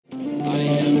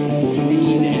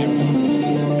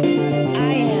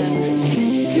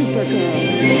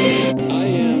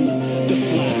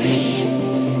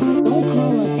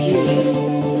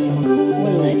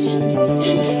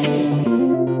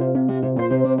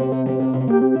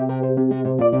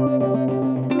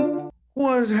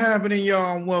happening,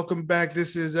 y'all? And welcome back.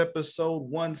 This is episode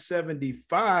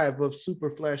 175 of Super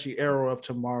Flashy Arrow of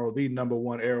Tomorrow, the number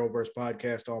one Arrowverse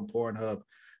podcast on Pornhub.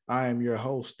 I am your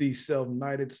host, the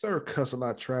self-knighted Sir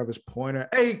Cussalot Travis Pointer,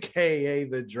 aka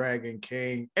the Dragon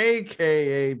King,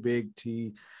 aka Big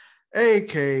T,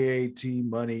 aka T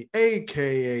Money,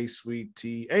 aka Sweet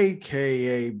T,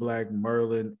 aka Black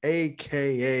Merlin,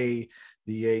 aka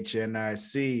the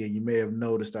HNIC. And you may have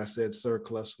noticed I said Sir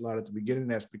Cussalot at the beginning.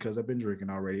 That's because I've been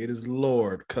drinking already. It is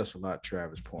Lord Cussalot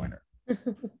Travis Pointer.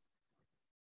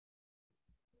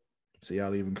 See,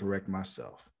 I'll even correct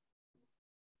myself.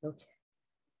 Okay.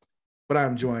 But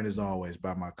I'm joined as always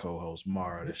by my co-host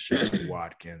Mara the Sheriff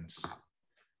Watkins.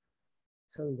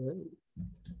 Hello.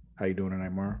 How you doing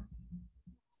tonight, Mara?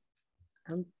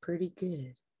 I'm pretty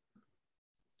good.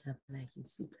 Not that I can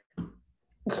see better.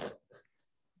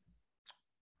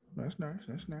 That's nice.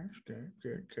 That's nice.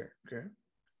 Okay.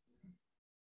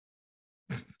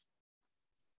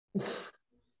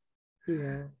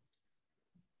 Yeah.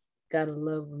 Gotta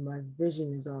love when my vision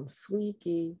is on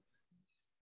fleeky.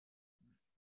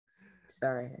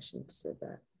 Sorry, I shouldn't have said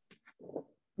that.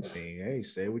 Hey,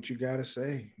 say what you gotta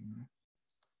say.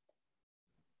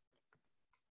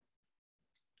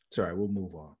 Sorry, we'll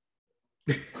move on.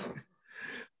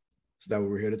 It's not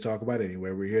what we're here to talk about anyway.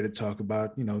 We're here to talk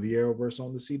about, the Arrowverse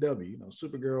on the CW.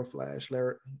 Supergirl, Flash,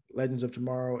 Legends of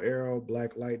Tomorrow, Arrow,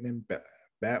 Black Lightning,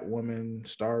 Batwoman,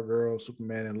 Stargirl,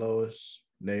 Superman and Lois,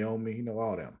 Naomi,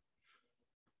 all them.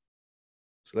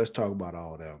 So let's talk about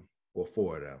all of them. Well,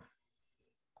 4 of them.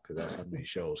 Because that's how many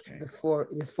shows came. The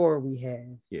four we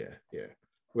have. Yeah.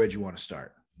 Where'd you want to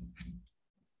start?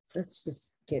 Let's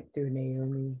just get through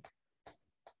Naomi.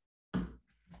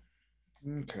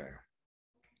 Okay.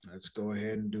 Let's go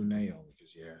ahead and do Naomi,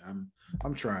 because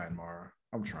I'm trying, Mara.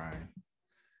 I'm trying.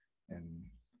 And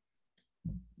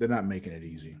they're not making it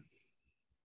easy.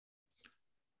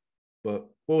 But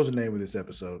what was the name of this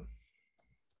episode?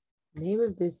 Name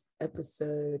of this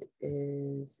episode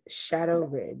is Shadow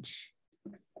Ridge.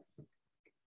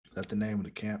 That's the name of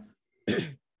the camp?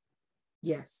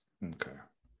 Yes. Okay.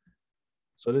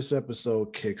 So this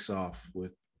episode kicks off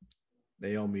with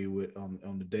Naomi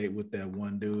on the date with that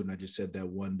one dude, and I just said that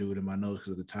one dude in my notes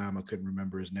because at the time I couldn't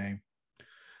remember his name.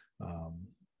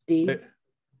 D?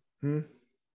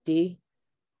 D?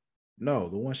 No,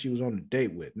 the one she was on the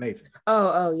date with, Nathan.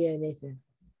 Oh, yeah, Nathan.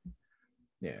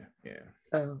 Yeah.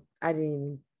 Oh, I didn't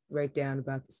even write down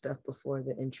about the stuff before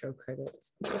the intro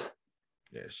credits.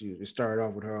 Yeah, it started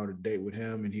off with her on a date with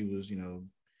him, and he was,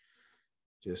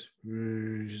 just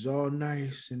she's all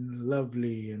nice and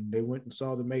lovely, and they went and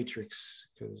saw The Matrix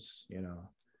because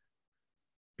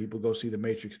people go see The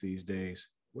Matrix these days.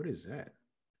 What is that?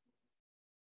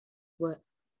 What?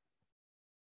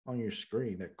 On your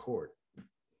screen, that cord.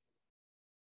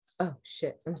 Oh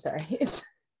shit! I'm sorry.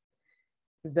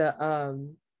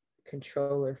 The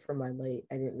controller for my light.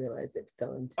 I didn't realize it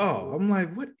fell into. Oh, I'm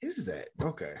like, what is that?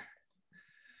 Okay.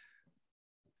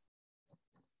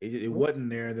 It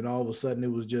wasn't there. Then all of a sudden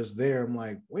it was just there. I'm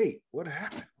like, wait, what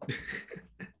happened?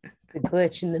 The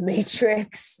glitch in the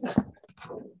Matrix.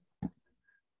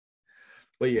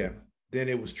 But yeah, then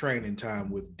it was training time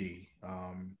with D.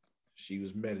 She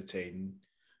was meditating.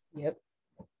 Yep.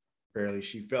 Apparently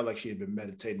she felt like she had been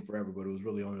meditating forever, but it was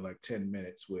really only like 10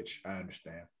 minutes, which I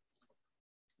understand.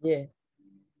 Yeah.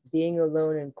 Being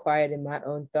alone and quiet in my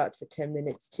own thoughts for 10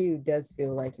 minutes too does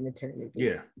feel like an eternity.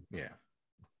 Yeah.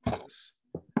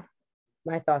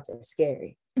 My thoughts are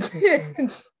scary. Yeah,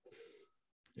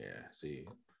 see,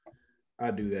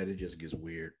 I do that. It just gets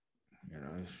weird.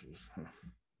 It's just,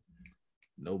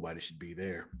 nobody should be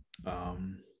there. But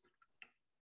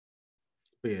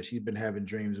yeah, she's been having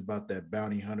dreams about that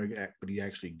bounty hunter, but he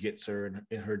actually gets her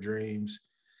in her dreams.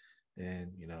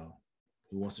 And,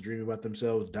 who wants to dream about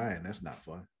themselves dying? That's not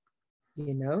fun.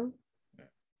 Yeah.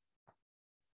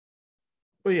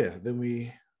 But yeah,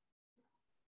 then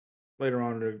later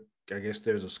on, I guess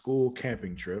there's a school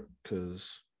camping trip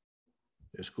because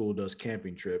their school does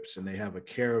camping trips and they have a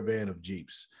caravan of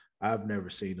Jeeps. I've never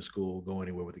seen a school go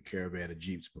anywhere with a caravan of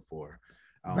Jeeps before.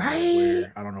 I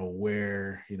don't know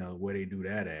where they do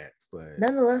that at, but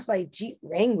nonetheless, like Jeep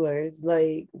Wranglers,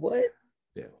 like what?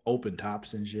 Yeah, open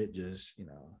tops and shit. Just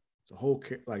the whole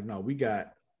no, we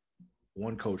got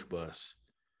one coach bus.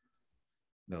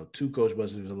 No, 2 coach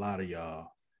buses. There's a lot of y'all.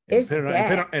 And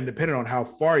depending on how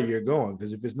far you're going,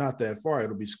 because if it's not that far,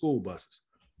 it'll be school buses.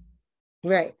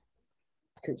 Right.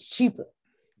 Because it's cheaper.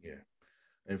 Yeah.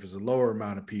 And if it's a lower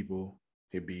amount of people,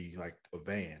 it'd be like a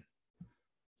van.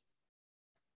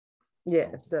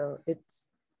 Yeah, so it's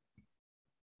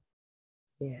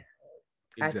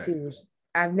exactly.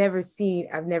 I've never seen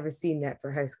that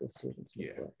for high school students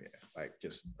before. Yeah, like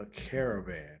just a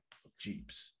caravan of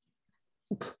Jeeps.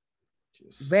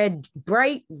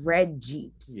 Bright red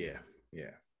Jeeps. Yeah.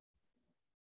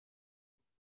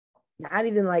 Not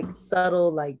even like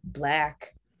subtle, like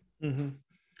black. Mm-hmm.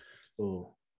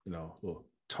 Little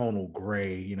tonal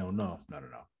gray, no.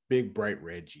 Big bright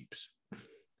red Jeeps.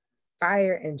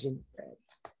 Fire engine red.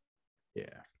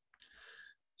 Yeah.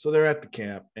 So they're at the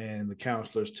camp, and the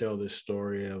counselors tell this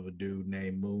story of a dude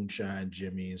named Moonshine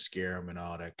Jimmy and scare him and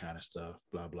all that kind of stuff,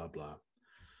 blah, blah, blah.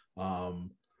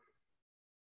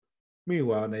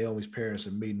 Meanwhile, Naomi's parents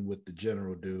are meeting with the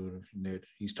general dude.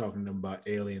 He's talking to them about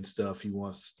alien stuff. He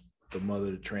wants the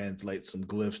mother to translate some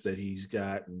glyphs that he's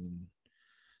got, and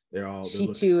she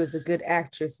too is a good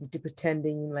actress into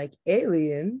pretending like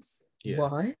aliens. Yeah.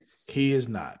 What? He is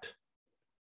not.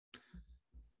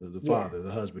 The father,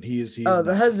 the husband, he is.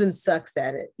 The husband sucks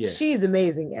at it. Yeah. She's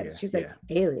amazing at it. She's like,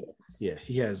 aliens. Yeah,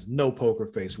 he has no poker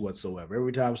face whatsoever.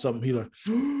 Every time something, he like,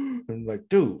 I'm like,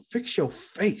 dude, fix your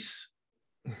face.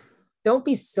 Don't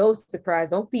be so surprised.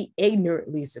 Don't be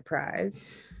ignorantly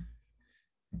surprised.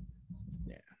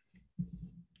 Yeah.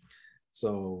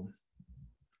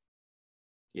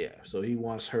 So he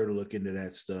wants her to look into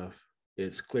that stuff.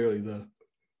 It's clearly the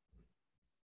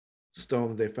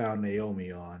stone that they found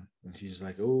Naomi on. And she's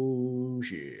like, oh,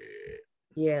 shit.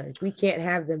 Yeah, like we can't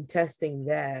have them testing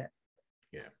that.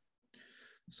 Yeah.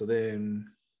 So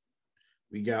then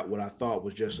we got what I thought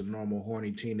was just a normal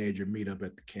horny teenager meetup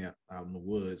at the camp out in the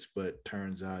woods, but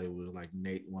turns out it was like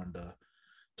Nate wanted to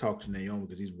talk to Naomi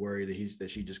because he's worried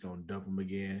that she's just gonna dump him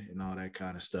again and all that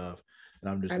kind of stuff. And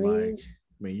I'm just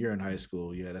you're in high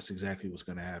school, yeah, that's exactly what's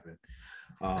gonna happen.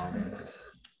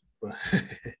 But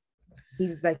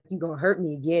he's like, you gonna hurt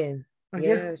me again?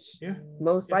 Yeah,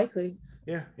 most likely.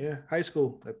 Yeah, high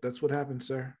school. That's what happens,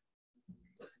 sir.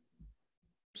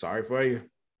 Sorry for you.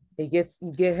 You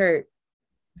get hurt.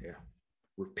 Yeah,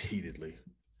 repeatedly.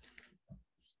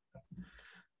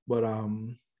 But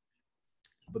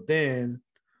then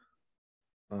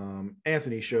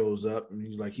Anthony shows up and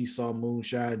he's like, he saw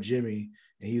Moonshine Jimmy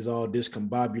and he's all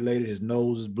discombobulated, his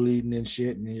nose is bleeding and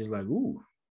shit, and he's like, ooh,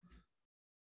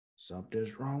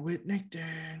 something's wrong with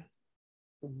Nathan.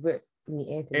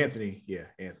 Anthony.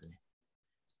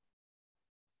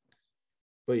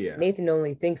 But yeah, Nathan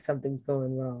only thinks something's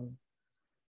going wrong.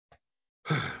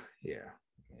 Yeah,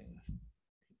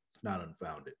 it's not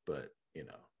unfounded, but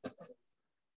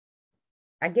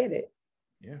I get it.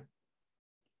 Yeah.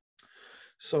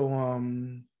 So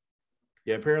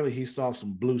apparently he saw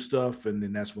some blue stuff, and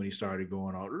then that's when he started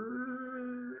going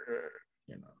on,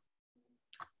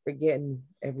 forgetting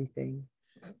everything.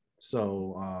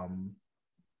 So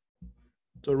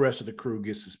the rest of the crew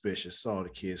gets suspicious. All the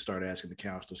kids start asking the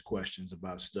counselors questions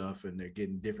about stuff, and they're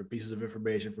getting different pieces of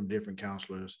information from different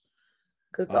counselors.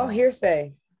 Because it's all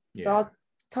hearsay. It's all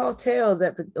tall tales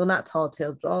not tall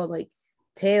tales, but all like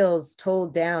tales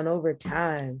told down over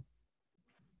time.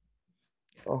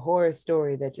 A horror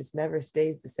story that just never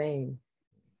stays the same.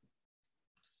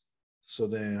 So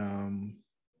then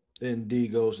D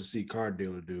goes to see car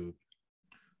dealer dude.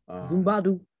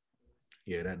 Zumbadu.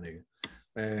 Yeah, that nigga.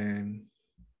 And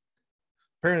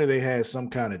apparently they had some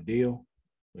kind of deal.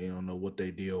 We don't know what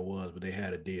their deal was, but they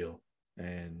had a deal.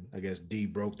 And I guess D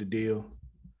broke the deal.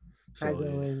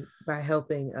 By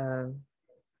helping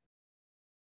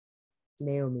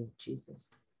Naomi,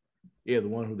 Jesus. Yeah, the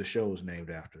one who the show was named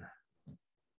after.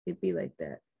 It'd be like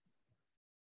that.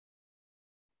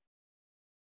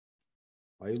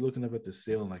 Why are you looking up at the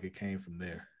ceiling like it came from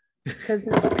there? Because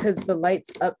the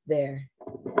light's up there.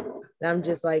 And I'm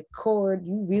just like, Cord,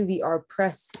 you really are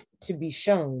pressed to be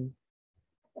shown.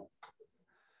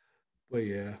 But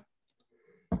yeah.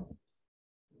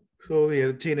 So yeah,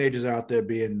 the teenagers out there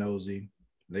being nosy.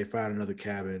 They find another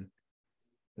cabin.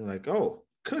 They're like, oh,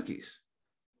 cookies.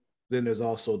 Then there's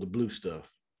also the blue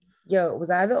stuff. Yo, was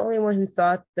I the only one who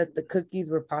thought that the cookies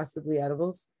were possibly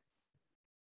edibles?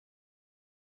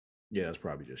 Yeah, it's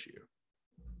probably just you.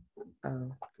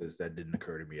 Oh. Because that didn't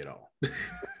occur to me at all.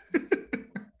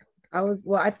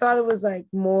 I thought it was like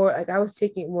more, like I was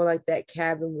taking it more like that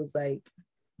cabin was like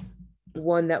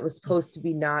one that was supposed to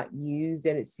be not used,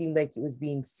 and it seemed like it was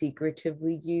being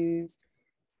secretively used.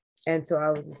 And so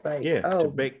I was just like,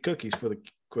 to bake cookies for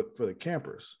the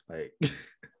campers. Like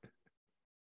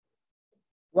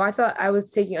well, I thought I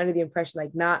was taking under the impression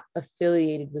like not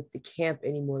affiliated with the camp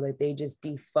anymore, like they just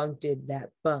defuncted that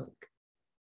bunk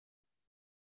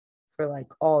for like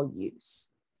all use.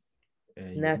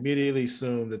 And you immediately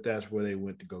assumed that that's where they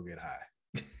went to go get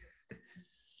high.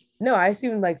 No, I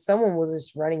assumed like someone was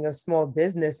just running a small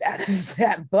business out of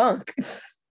that bunk.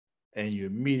 and you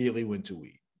immediately went to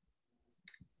weed.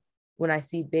 When I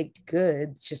see baked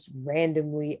goods just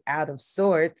randomly out of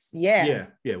sorts, yeah.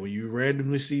 Yeah. When you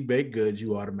randomly see baked goods,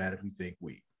 you automatically think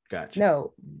weed. Gotcha.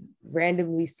 No,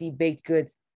 randomly see baked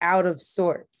goods out of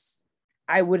sorts.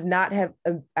 I would not have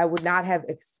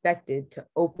expected to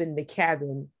open the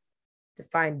cabin to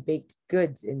find baked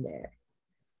goods in there.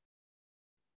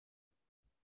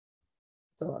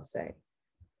 That's all I'll say.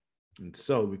 And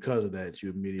so because of that, you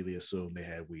immediately assume they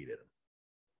had weed in them.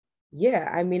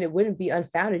 Yeah, I mean, it wouldn't be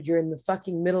unfounded. You're in the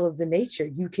fucking middle of the nature.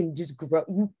 You can just grow.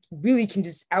 You really can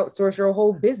just outsource your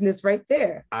whole business right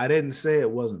there. I didn't say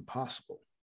it wasn't possible.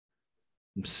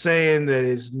 I'm saying that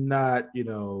it's not,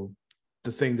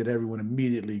 the thing that everyone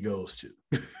immediately goes to.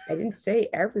 I didn't say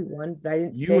everyone, but I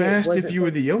didn't you say You asked if you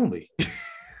were the only.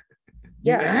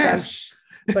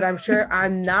 But I'm sure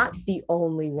I'm not the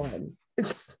only one.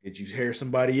 Did you hear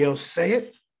somebody else say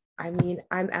it? I mean,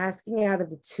 I'm asking out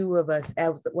of the two of us,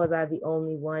 was I the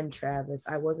only one, Travis?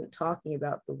 I wasn't talking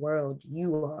about the world.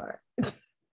 You are.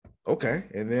 Okay.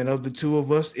 And then of the two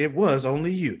of us, it was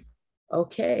only you.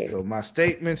 Okay. So my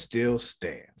statement still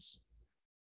stands.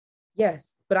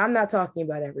 Yes, but I'm not talking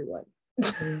about everyone.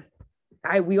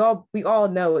 We all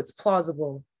know it's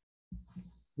plausible.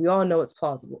 We all know it's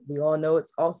plausible. We all know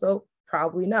it's also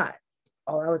probably not.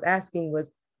 All I was asking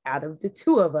was, out of the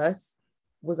two of us,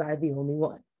 was I the only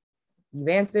one? You've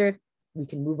answered. We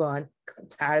can move on because I'm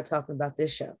tired of talking about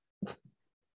this show. I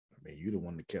mean, you're the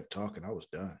one that kept talking. I was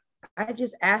done. I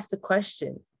just asked a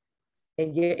question,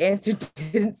 and your answer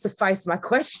didn't suffice my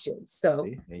question. So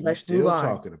let's move on.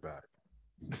 Talking about it.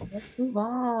 Let's move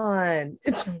on.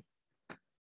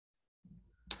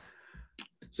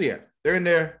 So yeah, they're in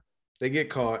there. They get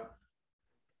caught,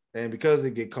 and because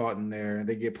they get caught in there,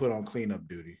 they get put on cleanup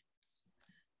duty.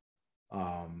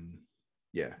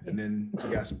 Yeah, and then you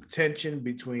got some tension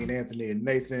between Anthony and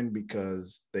Nathan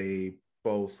because they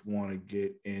both want to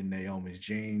get in Naomi's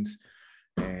jeans,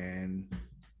 and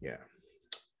yeah.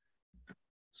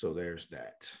 So there's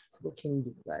that. What can you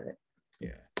do about it?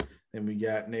 Yeah. Then we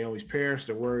got Naomi's parents.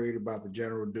 They're worried about the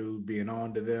general dude being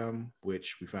on to them,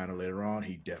 which we find out later on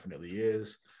he definitely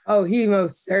is. Oh, he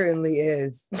most certainly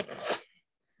is.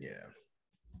 Yeah.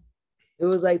 It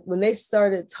was like when they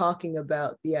started talking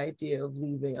about the idea of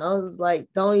leaving, I was like,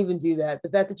 don't even do that. The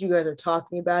fact that you guys are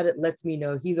talking about it lets me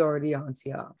know he's already on to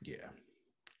y'all. Yeah.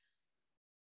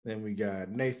 Then we got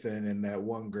Nathan and that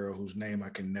one girl whose name I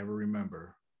can never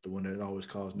remember. The one that always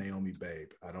calls Naomi babe.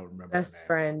 I don't remember. Best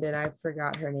friend, and I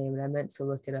forgot her name, and I meant to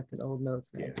look it up in old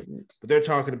notes, and I didn't. But they're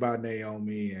talking about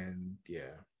Naomi, and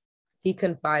yeah. He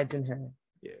confides in her.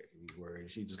 Yeah, he's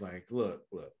worried. She's just like, look.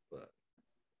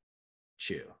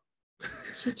 Chill.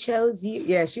 She chose you.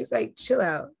 Yeah, she was like, chill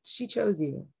out. She chose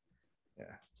you. Yeah.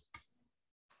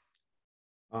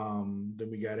 Then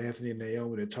we got Anthony and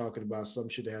Naomi. They're talking about some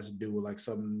shit that has to do with like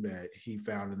something that he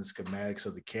found in the schematics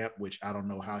of the camp, which I don't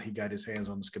know how he got his hands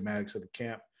on the schematics of the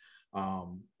camp.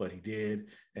 But he did.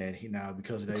 And he now,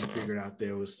 because of that, he figured out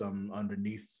there was some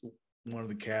underneath one of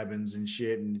the cabins and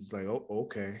shit. And he's like, oh,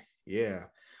 okay. Yeah.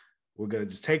 We're going to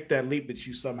just take that leap that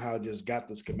you somehow just got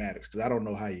the schematics, because I don't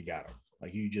know how you got them.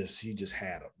 Like he just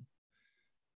had them.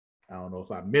 I don't know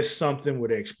if I missed something where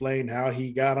they explained how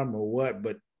he got them or what,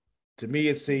 but to me,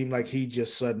 it seemed like he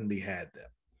just suddenly had them.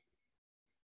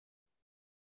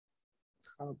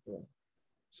 Okay.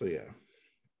 So yeah.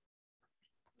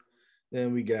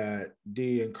 Then we got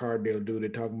D and Cardale dude. They're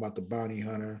talking about the bounty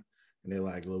hunter, and they're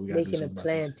like, "Look, we got making a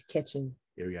plan to catch him."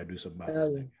 Yeah, we got to do something about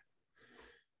that.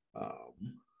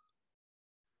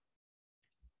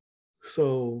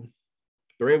 So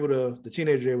the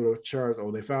teenagers are able to charge.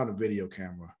 Oh, they found a video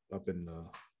camera up in the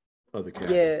other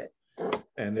cabin. Yeah.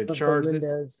 And they're charged.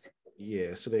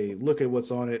 Yeah, so they look at what's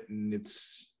on it, and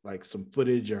it's like some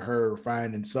footage of her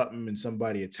finding something and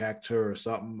somebody attacked her or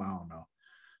something. I don't know.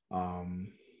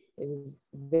 It was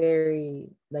very,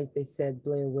 like they said,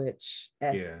 Blair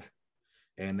Witch-esque. Yeah.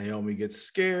 And Naomi gets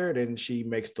scared, and she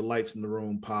makes the lights in the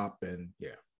room pop, and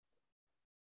yeah.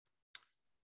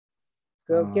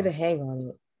 Girl, get a hang on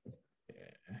it.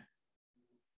 Yeah.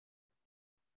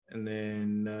 And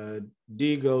then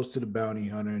D goes to the bounty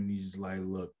hunter, and he's like,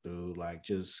 look, dude, like,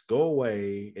 just go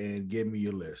away and give me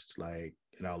your list. Like,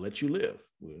 and I'll let you live.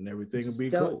 And everything will be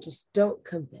cool. Just don't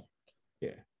come back.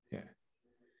 Yeah.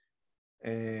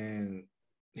 And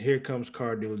here comes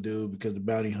Car Dealer Dude, because the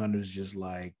bounty hunter's just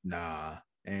like, nah.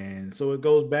 And so it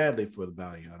goes badly for the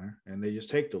bounty hunter, and they just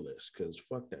take the list because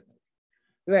fuck that.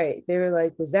 Right. They were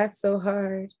like, was that so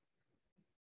hard?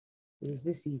 It was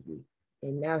this easy.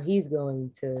 And now he's going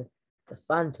to the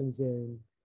Phantom Zone.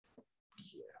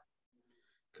 Yeah.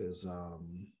 Because, let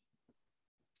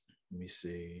me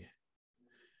see.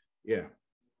 Yeah.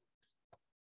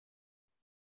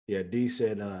 Yeah, D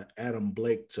said Adam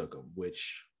Blake took him,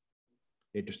 which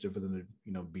interested for them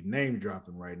to, be name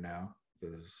dropping right now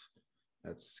because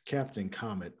that's Captain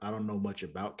Comet. I don't know much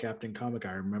about Captain Comet.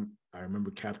 I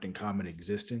remember Captain Comet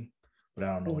existing, but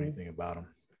I don't know anything about him.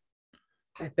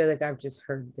 I feel like I've just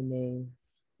heard the name.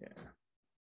 Yeah.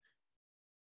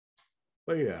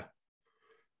 But yeah.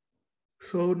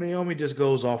 So Naomi just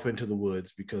goes off into the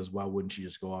woods because why wouldn't she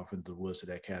just go off into the woods to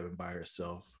that cabin by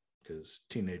herself? Because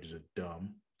teenagers are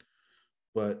dumb.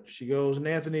 But she goes, and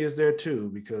Anthony is there too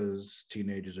because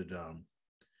teenagers are dumb.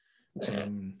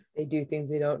 And they do things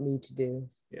they don't need to do.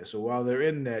 Yeah, so while they're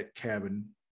in that cabin,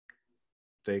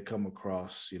 they come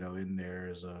across, in there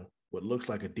is what looks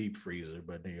like a deep freezer,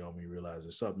 but Naomi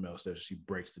realizes something else there. She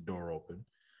breaks the door open.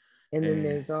 And then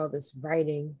there's all this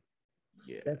writing.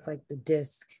 Yeah. That's like the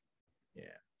disc.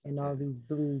 Yeah. And all these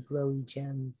blue glowy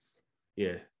gems.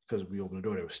 Yeah, because we opened the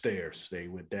door, there were stairs. They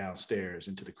went downstairs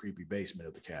into the creepy basement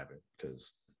of the cabin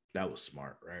because that was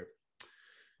smart, right?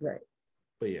 Right.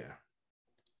 But yeah.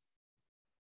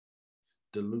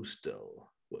 Delusto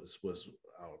was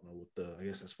I don't know I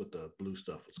guess that's what the blue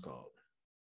stuff was called.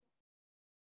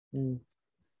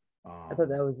 I thought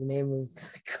that was the name of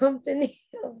the company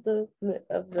of the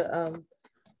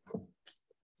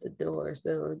door,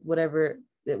 so whatever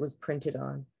it was printed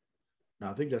on. No,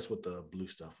 I think that's what the blue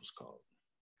stuff was called.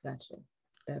 Gotcha.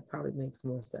 That probably makes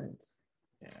more sense.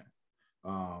 Yeah.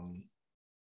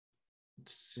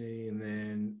 Let's see, and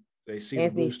then they see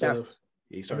Anthony the blue stuff.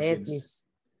 He starts Anthony's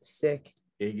sick.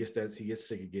 Yeah, he gets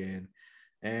sick again.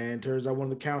 And turns out one of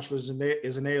the counselors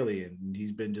is an alien. And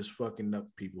he's been just fucking up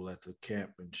people at the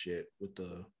camp and shit with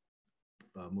the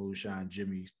Moonshine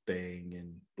Jimmy thing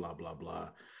and blah, blah, blah.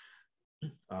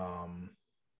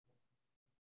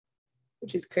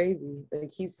 Which is crazy. Like,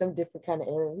 he's some different kind of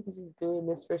alien. He's just doing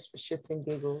this for shits and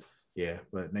giggles. Yeah,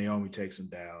 but Naomi takes him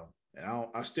down. And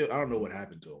I don't know what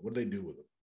happened to him. What did they do with him?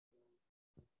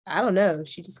 I don't know.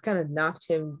 She just kind of knocked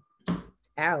him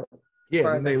out.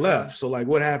 Yeah, and they left. So, like,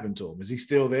 what happened to him? Is he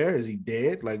still there? Is he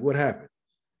dead? Like, what happened?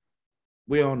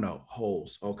 We don't know.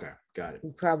 Holes. Okay, got it.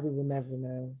 We probably will never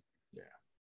know. Yeah.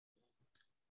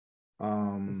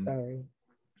 I'm sorry.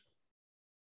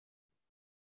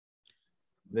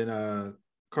 Then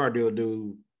car dealer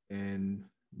dude and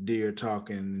D are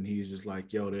talking, and he's just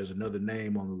like, yo, there's another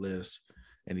name on the list.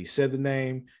 And he said the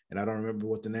name, and I don't remember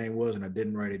what the name was, and I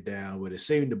didn't write it down, but it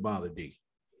seemed to bother D.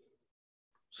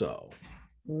 So.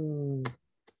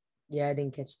 Yeah, I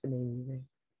didn't catch the name either.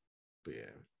 But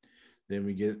yeah. Then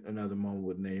we get another moment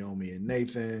with Naomi and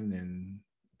Nathan and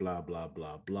blah, blah,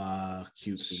 blah, blah.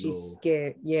 Cutesy She's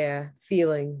scared. Yeah,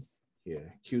 feelings. Yeah,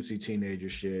 cutesy teenager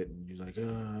shit. And you're like,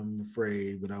 I'm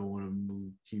afraid, but I want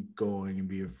to keep going and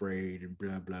be afraid and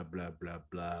blah, blah, blah, blah,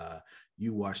 blah.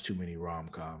 You watch too many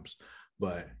rom-coms.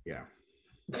 But yeah.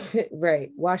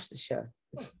 Right. Watch the show.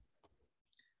 If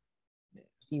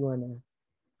you want to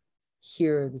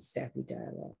hear the sappy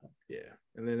dialogue. Yeah.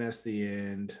 And then that's the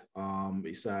end.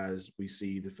 Besides, we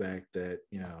see the fact that,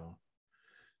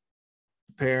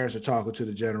 parents are talking to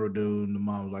the general dude, and the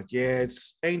mom was like, yeah,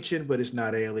 it's ancient, but it's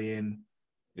not alien.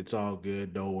 It's all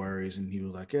good. No worries. And he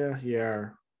was like, yeah,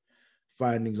 our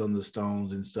findings on the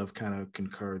stones and stuff kind of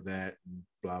concur that,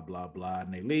 blah, blah, blah.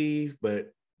 And they leave.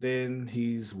 But then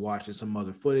he's watching some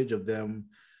other footage of them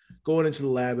going into the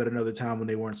lab at another time when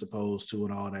they weren't supposed to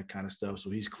and all that kind of stuff. So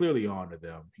he's clearly on to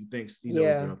them. He thinks he knows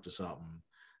they're up to something.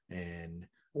 And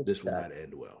this will not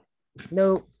end well.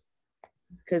 Nope.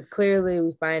 Because clearly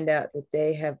we find out that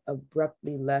they have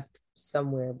abruptly left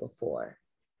somewhere before.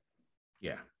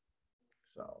 Yeah.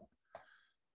 So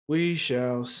we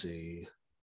shall see.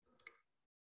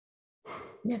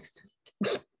 Next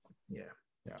week. Yeah.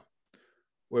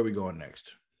 Where are we going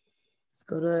next? Let's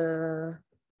go to...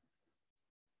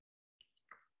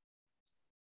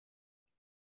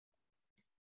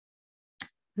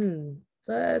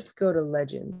 Let's go to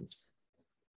Legends.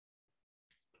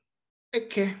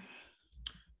 Okay.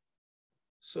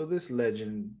 So this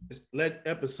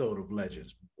episode of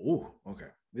Legends. Ooh, okay.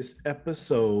 This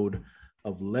episode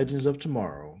of Legends of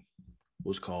Tomorrow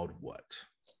was called what?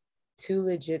 Too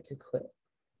Legit to Quit.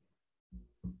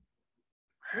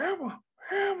 Hammer.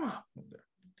 Okay.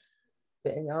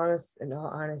 But in all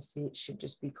honesty, it should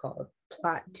just be called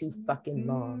Plot Too Fucking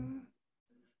Long.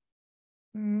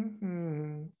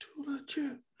 Too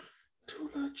legit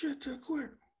to quit.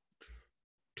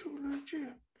 Too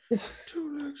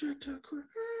legit to quit.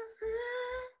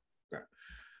 Okay.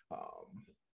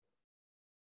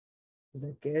 Was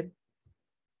that good?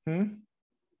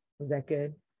 Was that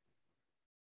good?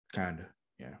 Kinda,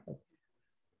 yeah.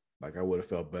 Like I would have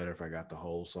felt better if I got the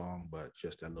whole song, but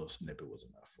just that little snippet was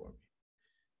enough for me.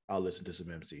 I'll listen to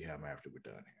some MC Hammer after we're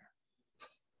done here.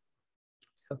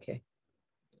 Okay.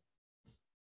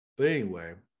 But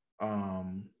anyway,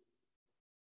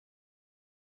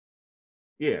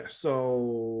 yeah,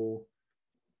 so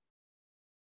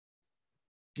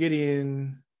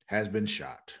Gideon has been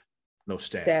shot. No,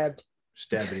 stabbed.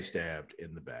 Stabbed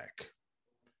in the back.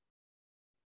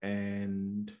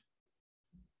 And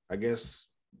I guess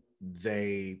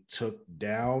they took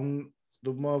down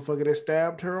the motherfucker that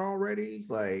stabbed her already.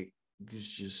 Like, it's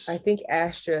just. I think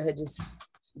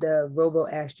the Robo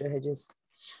Astra had just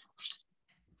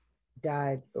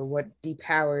died or what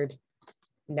depowered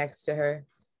next to her.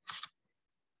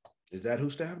 Is that who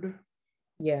stabbed her?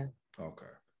 Yeah. Okay.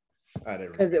 I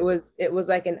didn't, because it was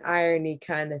like an irony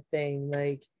kind of thing.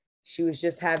 Like she was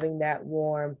just having that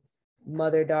warm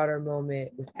mother-daughter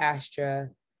moment with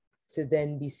Astra to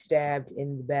then be stabbed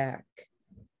in the back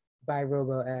by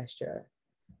Robo Astra.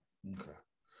 Okay.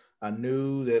 I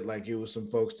knew that like it was some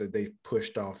folks that they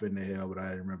pushed off into hell, but I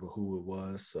didn't remember who it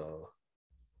was. So,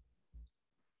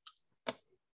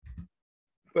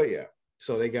 but yeah,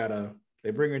 so they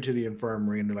bring her to the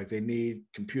infirmary and they're like, they need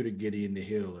Computer Gideon to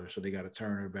heal her, so they got to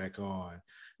turn her back on.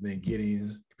 And then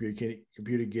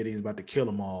Computer Gideon's about to kill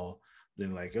them all.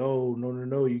 Then like, oh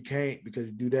no, you can't, because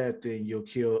you do that, then you'll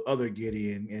kill other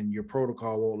Gideon, and your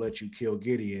protocol won't let you kill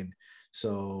Gideon.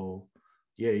 So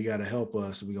yeah, you got to help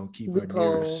us. We're gonna keep her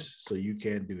near us, so you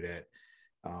can't do that.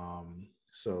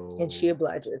 And she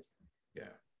obliges.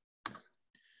 Yeah.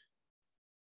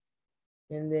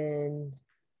 And then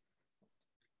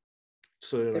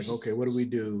so they're like, okay, what do we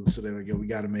do? So they're like, we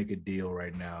got to make a deal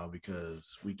right now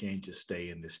because we can't just stay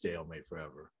in this stalemate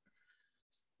forever.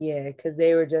 Yeah, because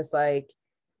they were just like,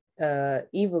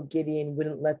 evil Gideon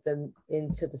wouldn't let them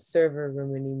into the server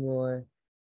room anymore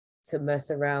to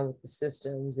mess around with the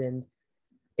systems, and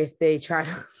if they try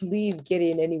to leave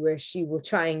Gideon anywhere, she will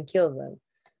try and kill them.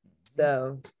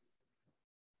 So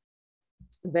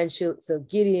eventually,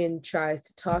 Gideon tries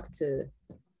to talk to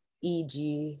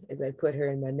EG, as I put her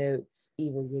in my notes,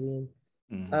 evil Gideon,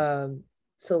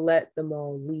 to let them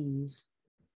all leave.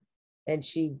 And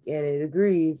it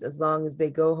agrees as long as they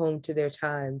go home to their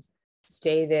times,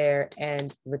 stay there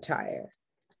and retire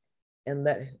and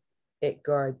let it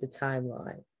guard the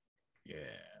timeline. Yeah.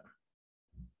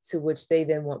 To which they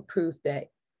then want proof that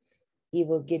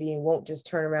evil Gideon won't just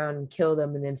turn around and kill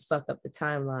them and then fuck up the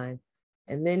timeline.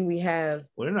 And then we have...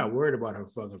 Well, they're not worried about her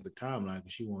fucking up the timeline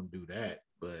because she won't do that,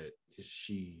 but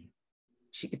she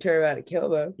could turn around and kill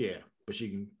them. Yeah, but she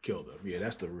can kill them. Yeah,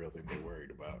 that's the real thing they're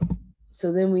worried about.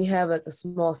 So then we have like a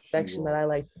small section that I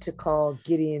like to call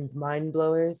Gideon's mind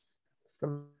blowers.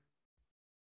 From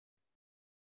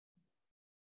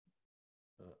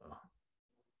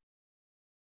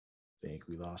I think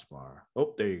we lost Mara.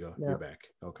 Oh, there you go. No. You're back.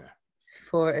 Okay.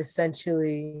 For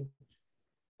essentially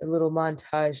a little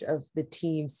montage of the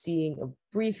team seeing a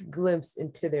brief glimpse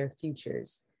into their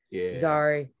futures. Yeah.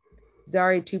 Zari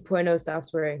 2.0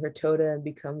 stops wearing her toga and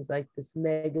becomes like this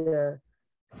mega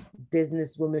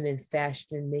businesswoman in fashion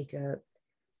and makeup.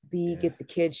 B gets a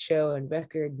kid's show and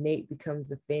record. Nate becomes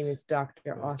a famous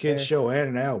doctor, author. Kid's show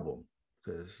and an album,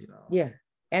 because Yeah,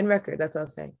 and record. That's what I'm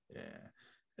saying. Yeah,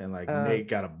 and like Nate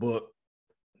got a book.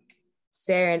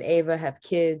 Sarah and Ava have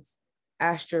kids.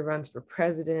 Astra runs for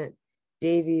president.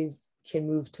 Davies can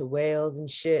move to Wales and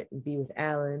shit and be with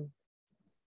Alan.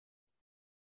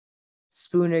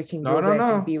 Spooner can go back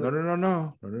and be with...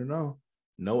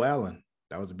 No Alan.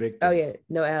 That was a big thing. Oh yeah,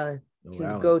 no Alan.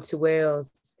 Can go to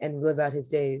Wales and live out his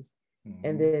days. Mm-hmm.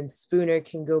 And then Spooner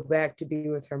can go back to be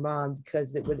with her mom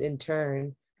because it would in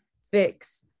turn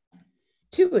fix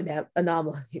two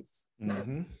anomalies.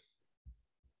 Mm-hmm.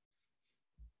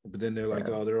 But then they're like,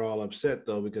 oh, they're all upset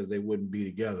though because they wouldn't be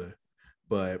together.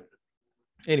 But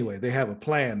anyway, they have a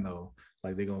plan though.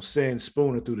 Like they're gonna send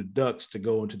Spooner through the ducts to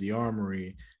go into the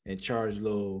armory and charge a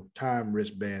little time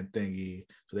wristband thingy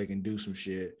so they can do some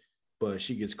shit. But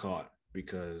she gets caught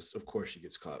because, of course, she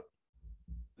gets caught.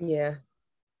 Yeah.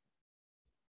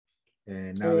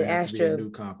 And now there has to be a new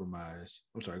compromise.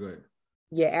 I'm sorry, go ahead.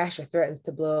 Yeah, Astra threatens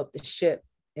to blow up the ship,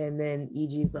 and then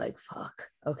EG's like, fuck,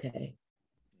 okay.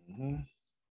 Mm-hmm.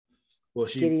 Well,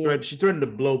 she threatened to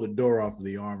blow the door off of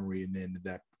the armory, and then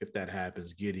if that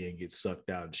happens, Gideon gets sucked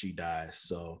out and she dies.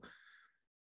 So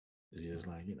it's just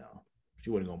like, she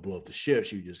wasn't going to blow up the ship.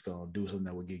 She was just going to do something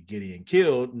that would get Gideon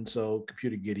killed. And so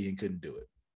Computer Gideon couldn't do it.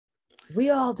 We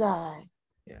all die.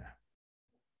 Yeah.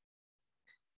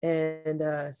 And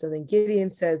so then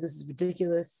Gideon says, this is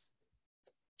ridiculous.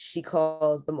 She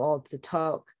calls them all to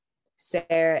talk.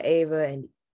 Sarah, Ava, and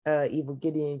Evil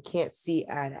Gideon can't see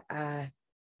eye to eye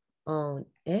on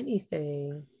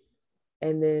anything.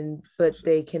 And then, but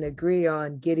they can agree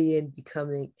on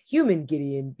human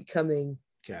Gideon becoming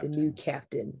captain. The new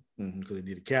captain. Because they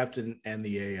need a captain and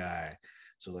the AI.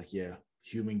 So like, yeah,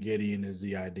 human Gideon is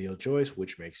the ideal choice,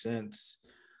 which makes sense.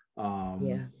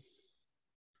 Yeah.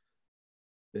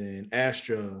 Then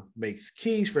Astra makes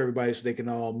keys for everybody so they can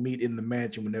all meet in the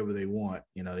mansion whenever they want.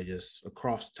 You know, they just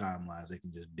across the timelines, they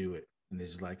can just do it. And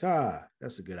it's like,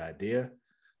 that's a good idea.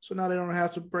 So now they don't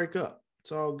have to break up.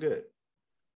 It's all good.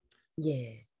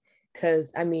 Yeah.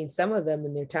 Because, I mean, some of them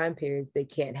in their time periods, they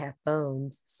can't have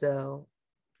phones. So,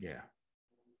 yeah.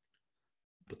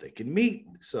 But they can meet.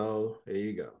 So there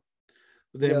you go.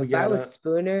 But then if I was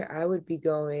Spooner, I would be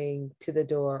going to the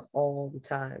door all the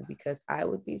time because I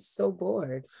would be so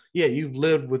bored. Yeah, you've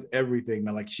lived with everything.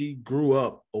 Now, like she grew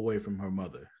up away from her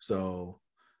mother. So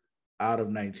out of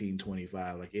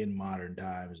 1925, like in modern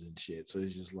times and shit. So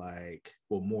it's just like,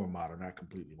 well, more modern, not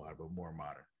completely modern, but more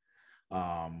modern.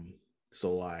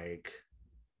 So like,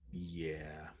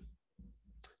 yeah,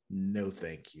 no,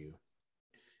 thank you.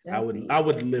 I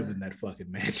would live in that fucking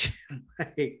mansion.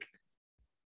 Like,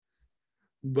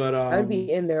 but I'd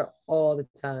be in there all the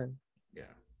time. Yeah.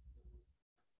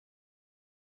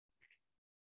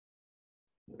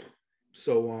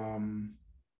 So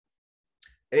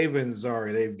Ava and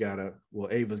Zari,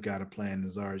 Ava's got a plan, and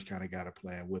Zari's kind of got a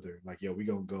plan with her. Like, yo, we're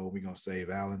gonna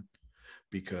save Alan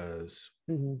because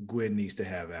Gwen needs to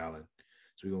have Alan.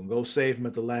 So we're gonna go save him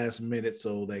at the last minute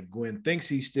so that Gwen thinks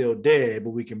he's still dead,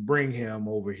 but we can bring him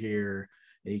over here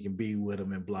and he can be with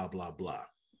him and blah, blah, blah.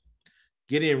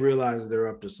 Gideon realizes they're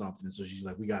up to something, so she's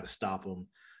like, we got to stop them.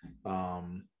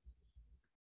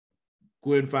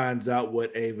 Gwen finds out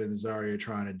what Ava and Zari are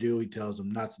trying to do. He tells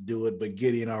them not to do it, but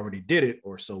Gideon already did it,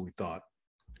 or so we thought.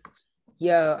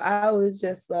 Yo, I was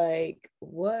just like,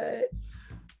 what?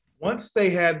 Once they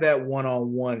had that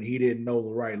one-on-one, he didn't know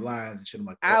the right lines and shit. I'm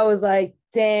like, I was like,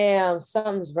 damn,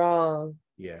 something's wrong.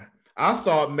 Yeah. I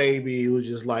thought maybe it was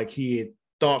just like he had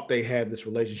thought they had this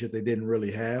relationship they didn't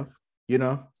really have, you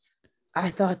know? I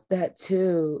thought that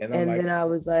too. And then I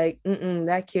was like,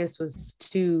 that kiss was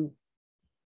too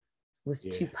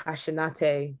passionate.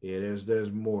 Yeah, there's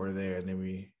more there.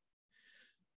 And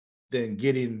then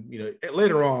Gideon,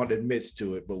 later on admits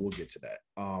to it, but we'll get to that.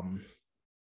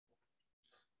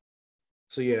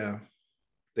 So yeah,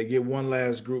 they get one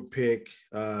last group pick.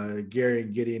 Gary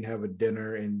and Gideon have a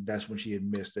dinner, and that's when she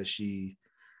admits that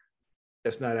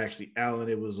that's not actually Alan.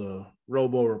 It was a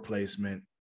robo replacement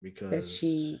because that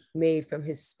she made from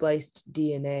his spliced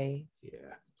DNA.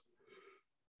 Yeah.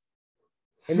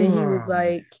 And then he was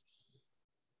like,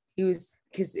 because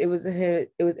it was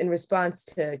in response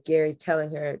to Gary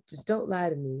telling her, just don't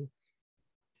lie to me.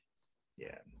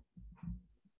 Yeah.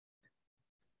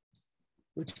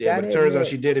 But it turns out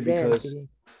she did it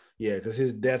because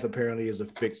his death apparently is a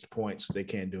fixed point, so they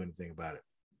can't do anything about it.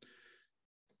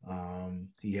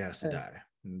 He has to die.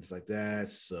 And it's like,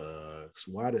 that sucks.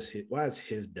 Why is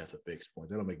his death a fixed point?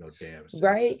 That don't make no damn sense.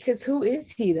 Right? Because who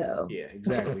is he though? Yeah,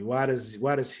 exactly. Why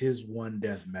does his one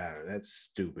death matter? That's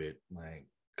stupid. Like,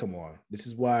 come on. This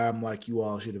is why I'm like, you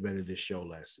all should have ended this show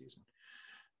last season.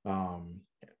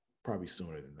 Probably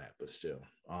sooner than that, but still.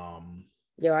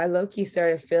 Yo, I low-key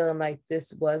started feeling like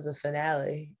this was a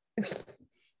finale.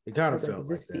 It kind of felt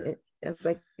like that. I was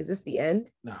like, is this the end?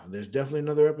 No, there's definitely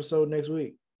another episode next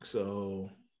week.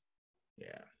 So,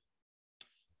 yeah.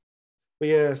 But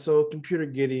yeah, so Computer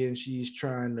Gideon, she's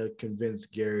trying to convince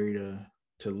Gary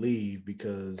to leave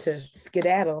because... To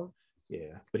skedaddle.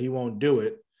 Yeah, but he won't do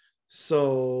it.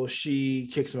 So she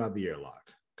kicks him out the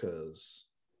airlock because...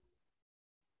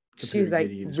 She's like,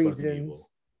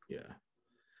 reasons. Yeah.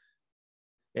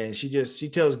 And she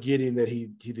tells Gideon that he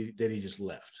just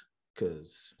left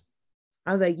because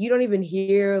I was like, you don't even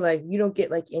hear, like, you don't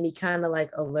get like any kind of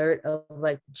like alert of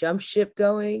like jump ship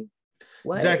going.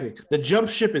 What? Exactly. The jump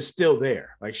ship is still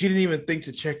there. Like, she didn't even think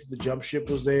to check if the jump ship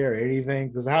was there or anything,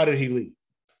 because how did he leave?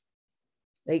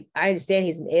 Like, I understand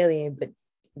he's an alien, but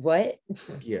what?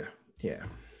 Yeah.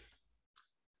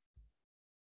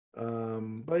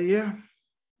 But yeah.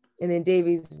 And then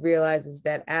Davies realizes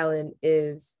that Alan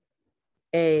is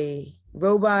a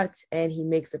robot and he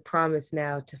makes a promise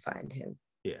now to find him.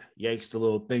 Yeah, yanks the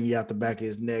little thingy out the back of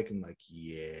his neck and like,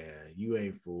 yeah, you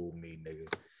ain't fooled me,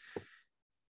 nigga.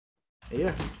 And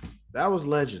yeah, that was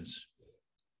Legends.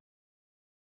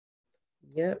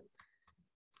 Yep.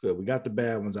 Good, we got the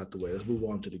bad ones out the way. Let's move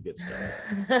on to the good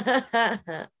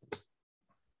stuff.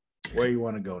 Where you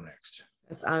want to go next?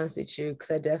 That's honestly true,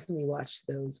 because I definitely watched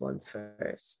those ones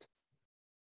first.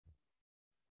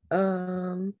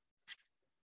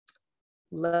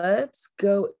 Let's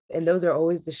go. And those are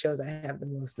always the shows I have the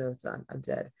most notes on. I'm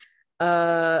dead.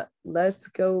 Let's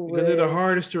go because they're the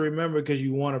hardest to remember because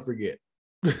you want to forget.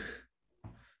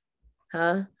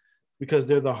 Huh? Because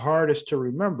they're the hardest to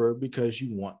remember because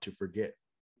you want to forget.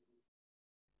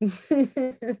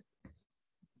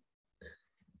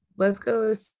 Let's go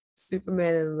with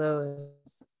Superman and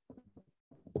Lois.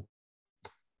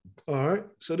 All right.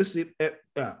 So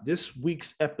this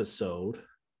week's episode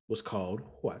was called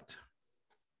what?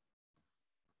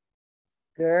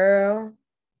 Girl,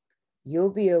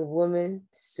 you'll be a woman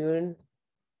soon.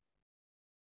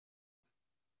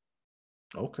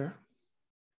 Okay.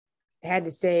 I had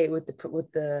to say it with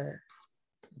the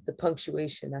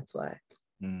punctuation. That's why.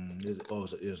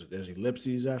 There's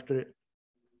ellipses after it.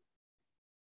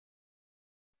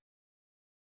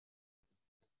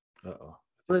 Uh-oh.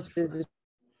 Ellipses.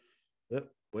 Yep.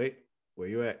 Wait. Where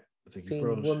you at? I think you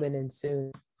froze. Woman and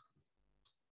soon.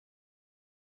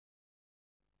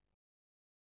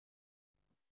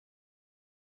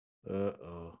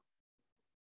 Uh-oh.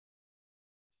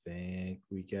 Think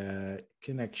we got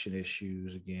connection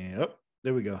issues again. Oh,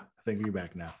 there we go. I think you're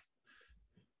back now.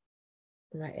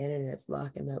 My internet's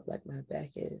locking up like my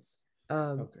back is.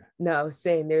 Okay. No, I was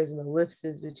saying there's an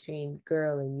ellipsis between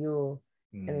girl and Yule,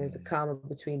 and there's a comma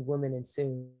between woman and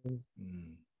soon.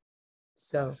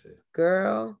 So,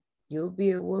 girl, you'll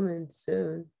be a woman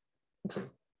soon.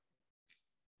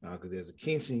 Now, because there's a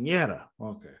quinceañera.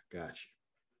 Okay, got you.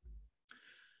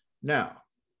 Now,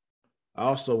 I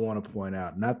also want to point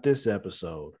out, not this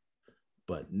episode,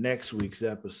 but next week's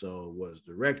episode was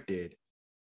directed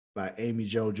by Amy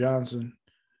Jo Johnson.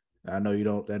 I know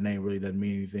that name really doesn't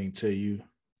mean anything to you,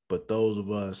 but those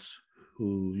of us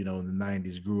who, in the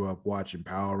 90s grew up watching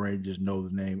Power Rangers know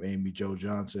the name Amy Jo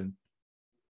Johnson.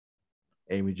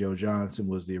 Amy Jo Johnson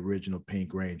was the original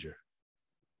Pink Ranger.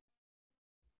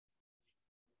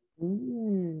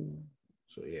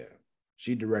 So, yeah,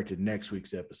 she directed next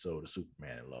week's episode of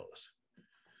Superman and Lois.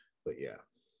 But, yeah,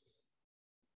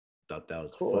 thought that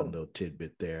was cool. A fun little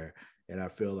tidbit there. And I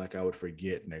feel like I would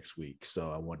forget next week. So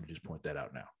I wanted to just point that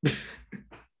out now.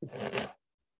 I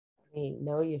mean,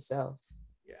 know yourself.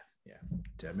 Yeah.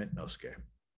 Temmet Noske.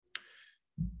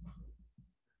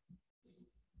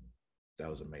 That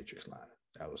was a Matrix line.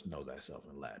 That was know thyself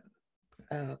in Latin.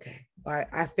 Oh, okay.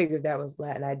 I figured that was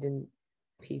Latin. I didn't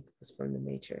peep it was from the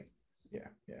Matrix. Yeah.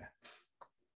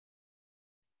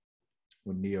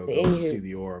 When Neo goes to see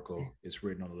the Oracle, it's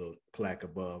written on a little plaque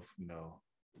above,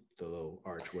 the little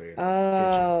archway.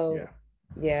 Oh,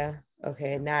 yeah.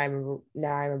 Okay. Now I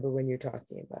remember when you're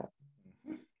talking about.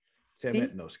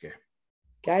 Temmet Noske.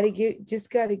 Gotta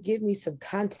give me some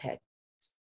context.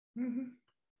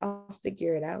 I'll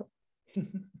figure it out.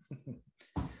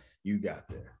 You got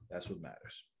there. That's what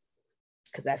matters.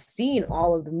 Because I've seen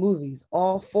all of the movies,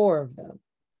 all 4 of them.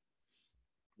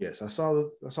 Yes, I saw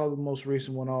the most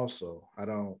recent one also. I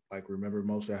don't remember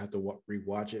mostly. I have to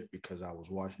rewatch it because I was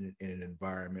watching it in an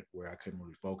environment where I couldn't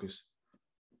really focus.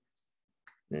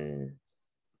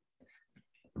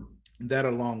 That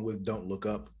along with Don't Look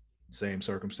Up, same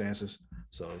circumstances.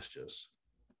 So it's just.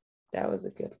 That was a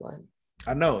good one.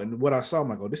 I know. And what I saw, I'm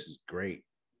like, oh, this is great.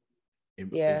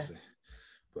 Yeah.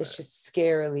 It's just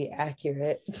scarily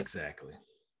accurate. Exactly.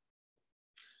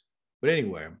 But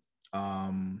anyway,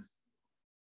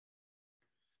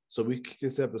 so we kick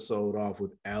this episode off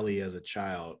with Allie as a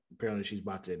child. Apparently she's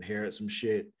about to inherit some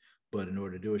shit, but in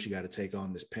order to do it, she got to take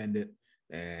on this pendant,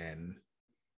 and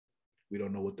we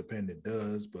don't know what the pendant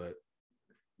does, but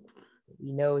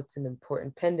we know it's an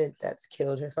important pendant that's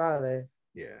killed her father.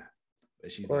 Yeah.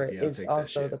 But she's or is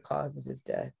also the cause of his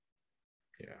death.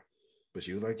 Yeah. But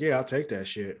she was like, yeah, I'll take that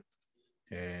shit.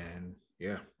 And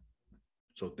yeah.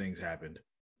 So things happened.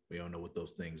 We don't know what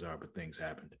those things are, but things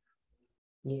happened.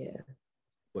 Yeah.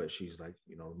 But she's like,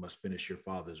 must finish your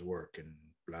father's work and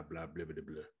blah, blah, blah, blah,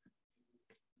 blah.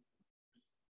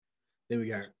 Then we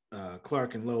got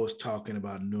Clark and Lois talking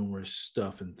about numerous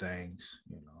stuff and things,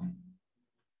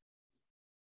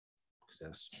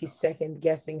 She's second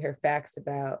guessing her facts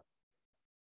about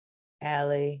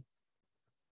Allie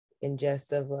in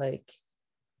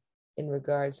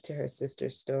regards to her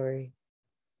sister's story.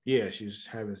 Yeah, she's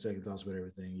having second thoughts about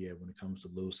everything. Yeah, when it comes to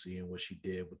Lucy and what she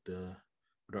did with her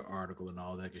article and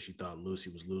all that, because she thought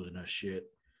Lucy was losing her shit.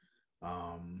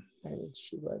 I mean,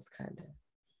 she was kind of.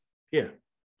 Yeah.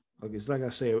 Okay, it's like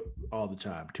I say all the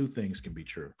time, 2 things can be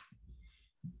true.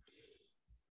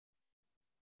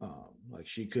 Like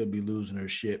she could be losing her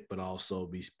shit, but also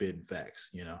be spitting facts,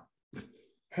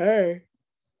 Hey.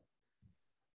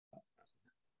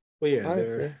 But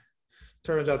yeah,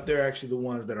 turns out they're actually the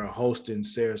ones that are hosting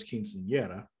Sarah's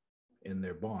quinceañera in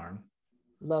their barn.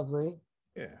 Lovely.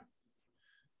 Yeah.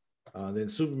 Then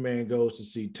Superman goes to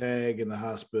see Tag in the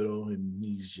hospital, and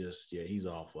he's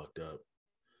all fucked up.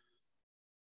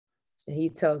 And he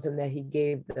tells him that he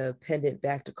gave the pendant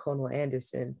back to Colonel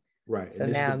Anderson. Right. So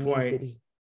and this now is the point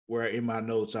where in my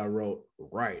notes I wrote,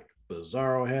 right,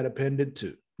 Bizarro had a pendant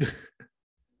too.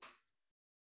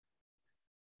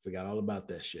 Forgot all about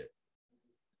that shit.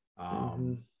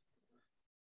 But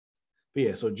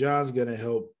yeah, so John's gonna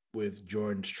help with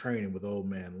Jordan's training with Old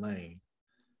Man Lane.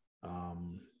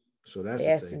 So that's they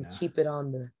asked him to keep it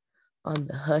on the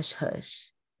hush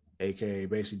hush. AKA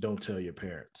basically don't tell your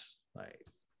parents. Like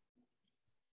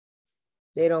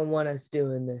they don't want us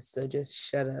doing this, so just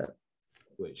shut up.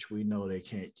 Which we know they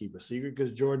can't keep a secret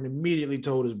because Jordan immediately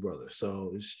told his brother.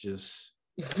 So it's just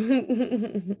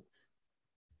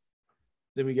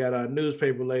Then we got our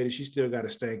newspaper lady. She still got a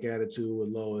stank attitude with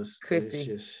Lois.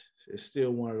 Chrissy. It's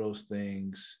still one of those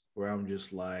things where I'm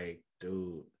just like,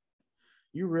 dude,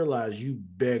 you realize you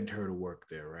begged her to work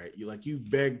there, right? You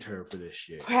begged her for this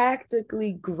shit.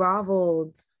 Practically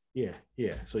groveled. Yeah.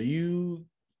 So you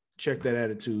check that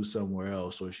attitude somewhere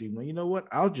else. Or she went, you know what?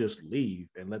 I'll just leave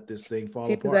and let this thing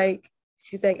fall apart.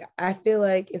 She's like, I feel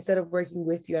like instead of working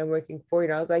with you, I'm working for you.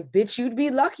 And I was like, bitch, you'd be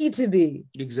lucky to be.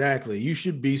 Exactly. You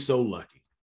should be so lucky.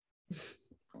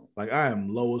 Like, I am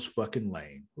Lois fucking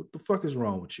Lane. What the fuck is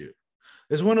wrong with you?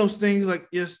 It's one of those things like,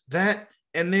 yes, that,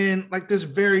 and then like this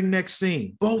very next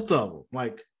scene, both of them.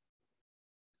 Like,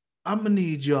 I'm gonna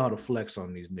need y'all to flex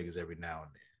on these niggas every now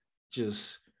and then.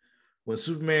 Just when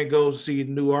Superman goes to see a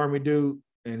new army dude,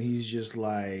 and he's just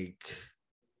like,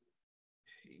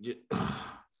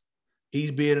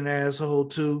 he's being an asshole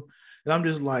too. And I'm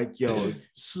just like, yo, if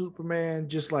Superman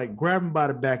just like grab him by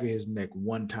the back of his neck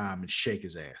one time and shake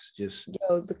his ass.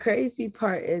 The crazy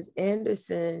part is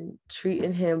Anderson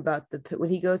treating him about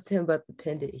when he goes to him about the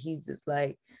pendant, he's just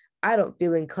like, I don't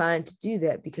feel inclined to do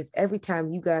that because every time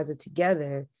you guys are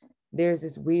together, there's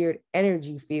this weird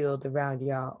energy field around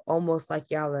y'all, almost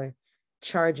like y'all are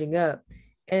charging up.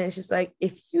 And it's just like,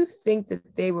 if you think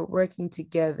that they were working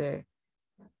together,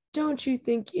 don't you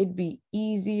think it'd be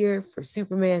easier for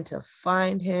Superman to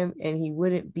find him and he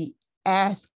wouldn't be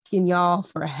asking y'all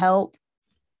for help?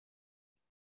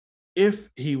 If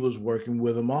he was working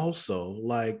with him also,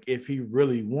 like if he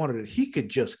really wanted it, he could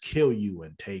just kill you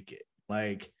and take it.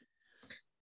 Like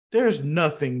there's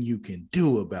nothing you can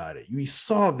do about it. We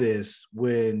saw this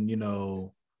when,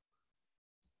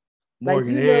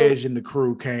 Morgan Edge and the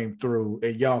crew came through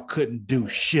and y'all couldn't do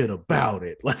shit about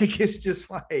it. Like, it's just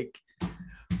like,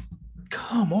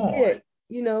 come on.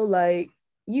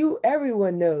 Yeah,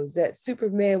 everyone knows that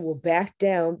Superman will back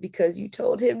down because you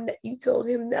told him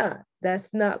not.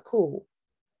 That's not cool.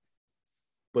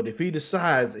 But if he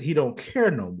decides he don't care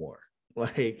no more,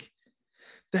 like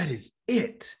that is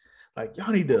it. Like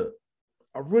y'all need to,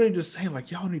 I'm really just saying, like,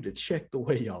 y'all need to check the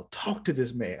way y'all talk to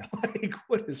this man. Like,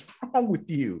 what is wrong with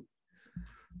you?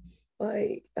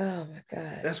 Like, oh my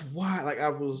God. That's why, like,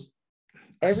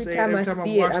 every time I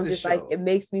see it, I'm just like, it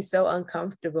makes me so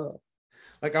uncomfortable.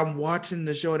 Like, I'm watching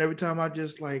the show, and every time I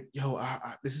just like, yo,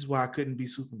 this is why I couldn't be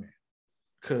Superman.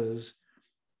 Because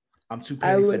I'm too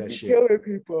petty for that shit. Killing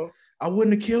people. I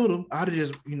wouldn't have killed him. I'd have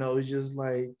just, it's just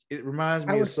like, it reminds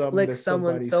me of something that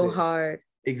somebody so said. Hard.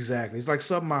 Exactly. It's like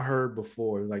something I heard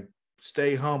before. Like,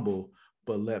 stay humble,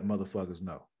 but let motherfuckers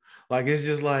know. Like, it's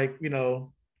just like,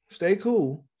 stay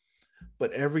cool.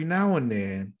 But every now and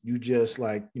then, you just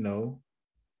like,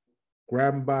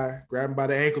 grab him by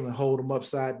the ankle and hold him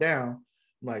upside down.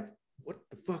 I'm like, what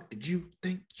the fuck did you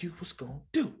think you was gonna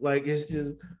do? Like, it's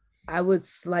just. I would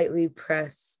slightly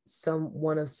press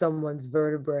one of someone's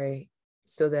vertebrae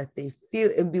so that they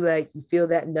feel and be like, you feel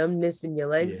that numbness in your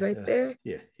legs there?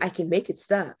 Yeah. I can make it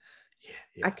stop.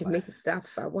 Yeah. I can make it stop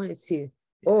if I wanted to.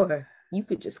 Or you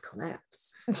could just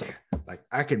collapse. Like,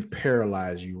 I can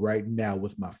paralyze you right now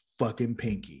with my fucking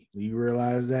pinky. Do you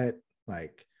realize that?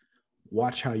 Like,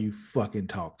 watch how you fucking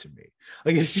talk to me.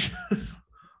 Like, it's just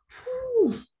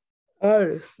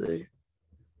honestly.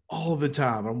 All the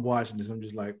time I'm watching this, I'm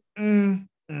just like,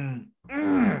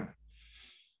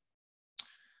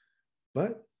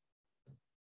 But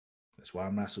that's why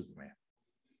I'm not Superman.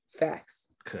 Facts.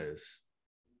 Because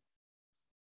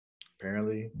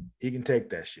apparently he can take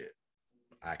that shit.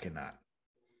 I cannot.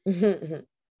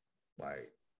 Like,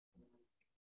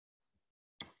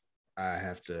 I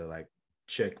have to like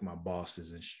check my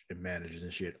bosses and managers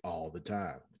and shit all the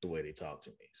time the way they talk to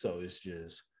me. So it's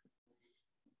just,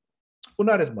 well,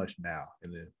 not as much now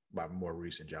in my more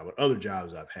recent job, but other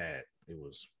jobs I've had, it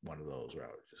was one of those where I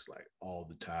was just like all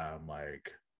the time,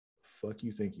 like, fuck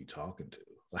you think you talking to?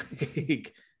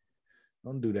 Like,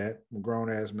 don't do that. I'm a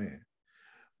grown ass man.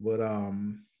 But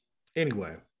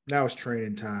anyway, now it's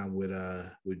training time with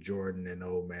Jordan and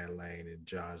Old Man Lane, and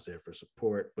John's there for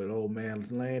support. But Old Man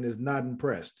Lane is not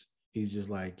impressed. He's just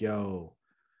like, yo,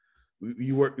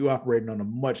 you operating on a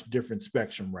much different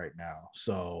spectrum right now.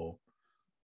 So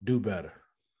do better.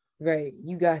 Right.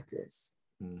 You got this.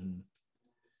 Mm-hmm.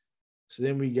 So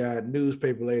then we got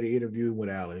newspaper lady interviewing with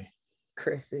Allie.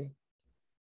 Chrissy.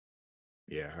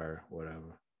 Yeah, her,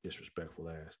 whatever. Disrespectful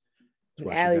ass.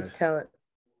 And Allie's telling.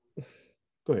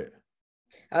 Go ahead.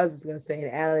 I was just gonna say,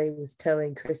 and Allie was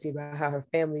telling Chrissy about how her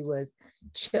family was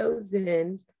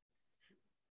chosen.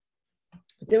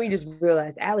 But then we just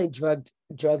realized Allie drugged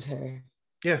her.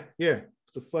 Yeah. What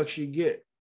the fuck she get?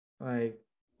 Like,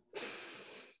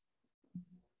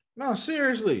 no,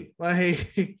 seriously.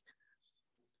 Like,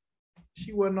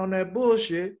 she wasn't on that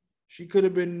bullshit. She could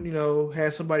have been,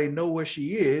 had somebody know where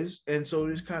she is, and so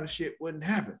this kind of shit wouldn't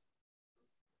happen.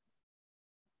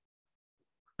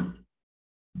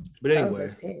 But anyway,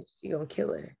 like, damn, she gonna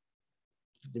kill her.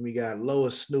 Then we got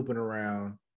Lois snooping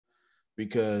around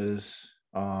because,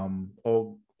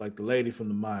 like the lady from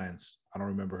the mines, I don't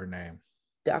remember her name.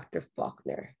 Dr.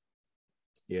 Faulkner.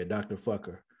 Yeah, Dr.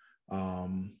 Fucker.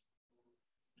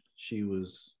 She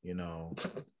was,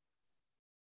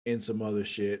 in some other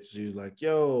shit. She was like,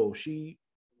 yo, she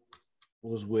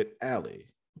was with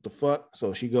Allie. What the fuck?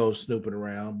 So she goes snooping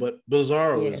around, but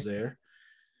Bizarro is there.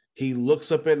 He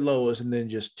looks up at Lois and then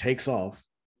just takes off.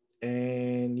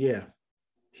 And yeah,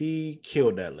 he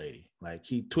killed that lady. Like,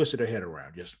 he twisted her head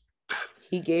around. Just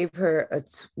he gave her a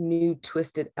new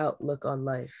twisted outlook on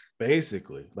life.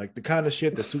 Basically, like the kind of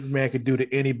shit that Superman could do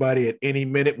to anybody at any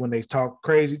minute when they talk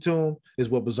crazy to him is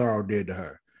what Bizarro did to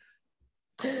her.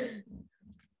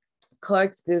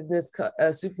 Clark's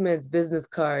Superman's business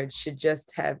card should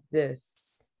just have this.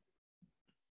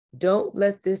 Don't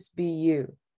let this be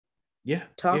you. Yeah.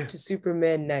 Talk to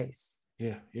Superman nice.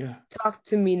 Yeah. Talk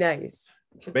to me nice.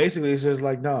 Basically, it's just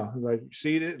like, no, like,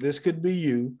 see, this could be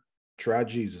you. Try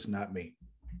Jesus, not me.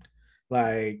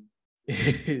 Like,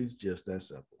 it's just that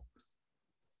simple.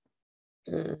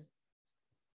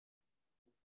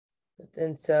 But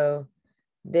then so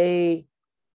they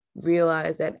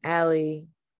realize that Allie,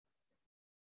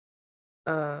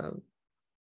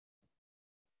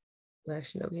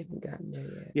 actually, no, we haven't gotten there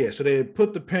yet. Yeah, so they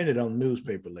put the pendant on the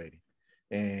newspaper lady,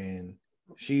 and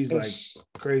she's like,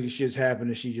 crazy shit's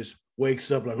happening. She just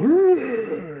wakes up like,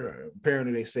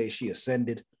 apparently they say she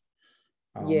ascended.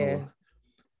 I don't know.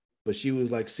 But she was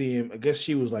like seeing, I guess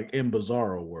she was like in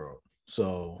Bizarro world.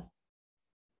 So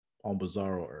on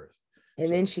Bizarro Earth.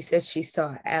 And then she said she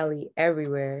saw Allie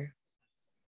everywhere.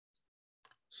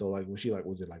 So like, was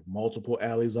it like multiple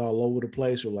Allies all over the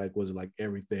place, or like, was it like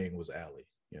everything was Allie?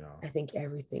 I think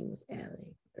everything was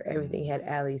Allie, or everything had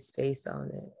Allie's face on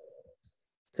it.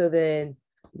 So then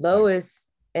Lois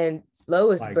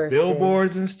like burst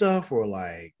billboards and stuff, or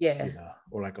like, yeah,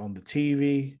 or like on the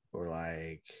TV, or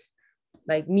like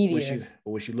media.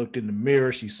 When she looked in the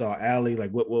mirror, she saw Allie.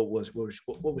 Like, what was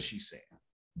she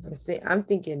saying? I'm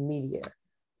thinking media.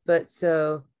 But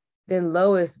so then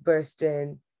Lois burst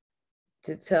in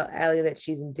to tell Allie that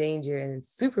she's in danger, and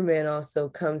Superman also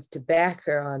comes to back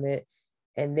her on it,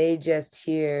 and they just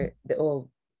hear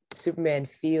Superman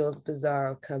feels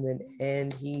Bizarro coming,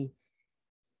 and he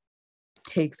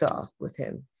takes off with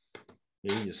him.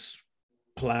 Yeah, he just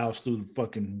plows through the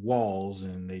fucking walls,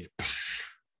 and they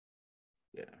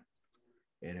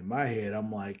And in my head,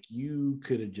 I'm like, you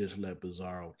could have just let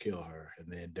Bizarro kill her and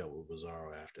then dealt with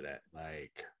Bizarro after that.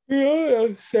 Like, yeah,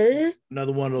 say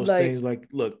another one of those things. Like,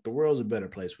 look, the world's a better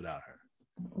place without her.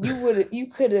 You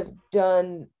could have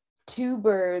done two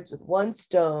birds with one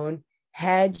stone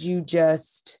had you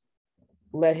just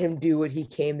let him do what he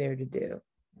came there to do.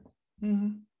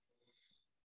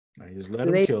 I just let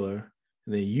him kill her,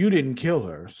 and then you didn't kill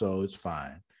her, so it's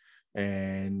fine.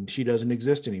 And she doesn't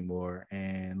exist anymore,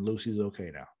 and Lucy's okay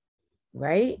now.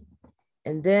 Right?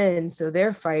 And then, so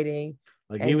they're fighting.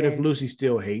 Like, even if Lucy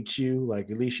still hates you, like,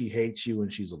 at least she hates you when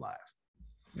she's alive.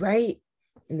 Right?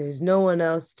 And there's no one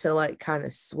else to, like, kind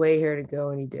of sway her to go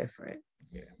any different.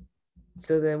 Yeah.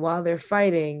 So then while they're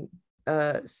fighting,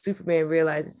 Superman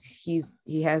realizes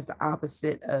he has the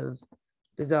opposite of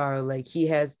Bizarro. Like,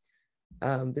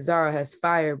 Bizarro has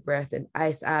fire breath and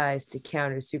ice eyes to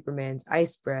counter Superman's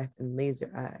ice breath and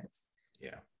laser eyes.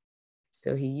 Yeah.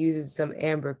 So he uses some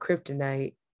amber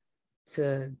kryptonite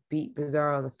to beat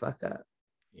Bizarro the fuck up.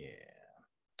 Yeah.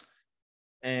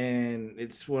 And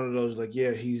it's one of those, like,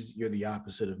 yeah, you're the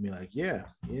opposite of me. Like, yeah.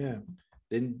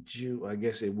 Didn't you, I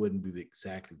guess it wouldn't be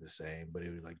exactly the same, but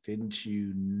it was like, didn't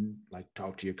you like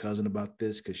talk to your cousin about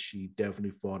this? Because she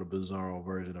definitely fought a Bizarro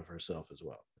version of herself as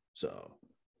well. So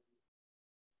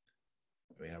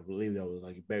I mean, I believe that was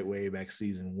like way back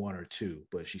season 1 or 2,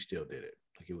 but she still did it.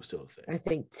 Like it was still a thing. I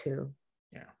think 2.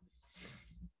 Yeah.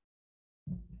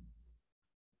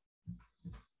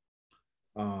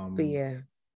 But yeah.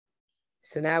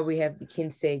 So now we have the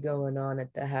Kinsey going on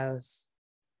at the house.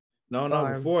 No,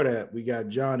 before that, we got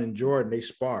John and Jordan. They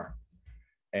spar.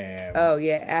 And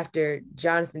after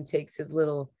Jonathan takes his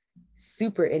little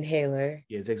super inhaler.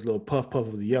 Yeah, it takes a little puff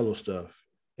of the yellow stuff.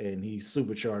 And he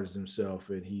supercharges himself,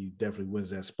 and he definitely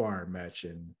wins that sparring match.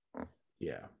 And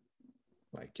yeah,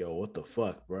 like, yo, what the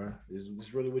fuck, bro? Is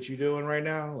this really what you're doing right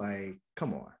now? Like,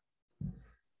 come on.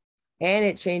 And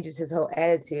it changes his whole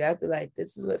attitude. I'd be like,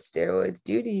 this is what steroids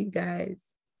do to you guys.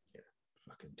 Yeah,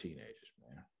 fucking teenagers,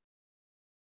 man.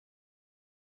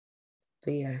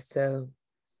 But yeah, so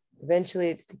eventually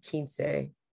it's the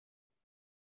Kinsey.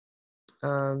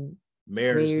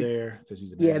 Mayor's there because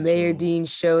he's Mayor Dean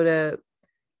showed up.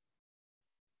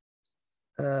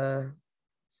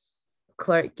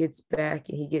 Clark gets back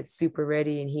and he gets super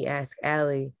ready and he asks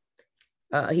Allie.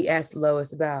 He asked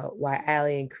Lois about why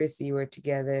Allie and Chrissy were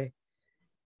together.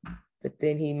 But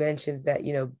then he mentions that,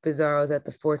 Bizarro's at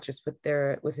the fortress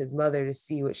with his mother to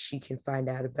see what she can find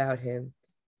out about him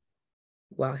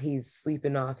while he's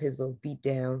sleeping off his little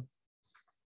beatdown.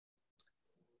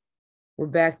 We're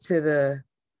back to the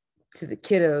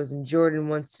kiddos, and Jordan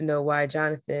wants to know why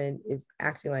Jonathan is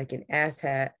acting like an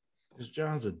asshat. Because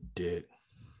John's a dick.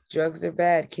 Drugs are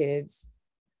bad, kids.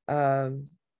 Kyle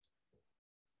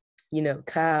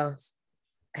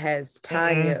has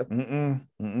Tanya.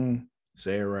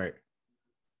 Say it right.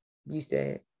 You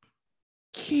said.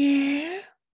 Yeah.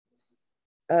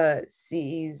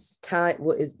 Sees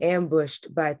is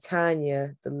ambushed by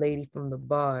Tanya, the lady from the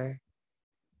bar,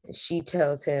 and she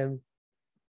tells him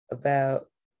about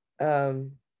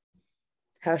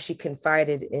how she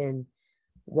confided in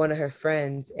one of her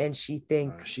friends, and she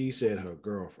thinks she said her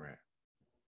girlfriend.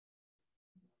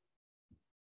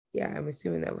 Yeah, I'm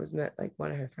assuming that was meant like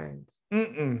one of her friends.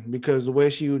 Because the way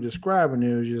she was describing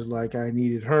it was just like, I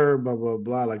needed her, blah, blah,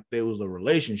 blah. Like there was a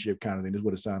relationship kind of thing. That's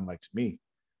what it sounded like to me.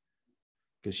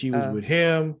 Because she was with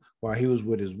him while he was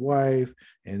with his wife,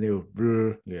 and they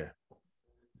were, yeah.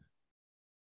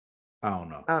 I don't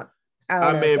know.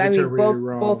 I may have interpreted it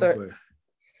wrong.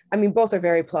 Both are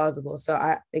very plausible, so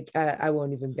I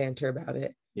won't even banter about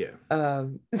it. Yeah.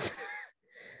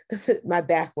 My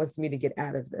back wants me to get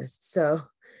out of this. So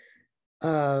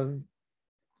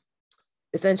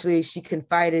essentially she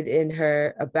confided in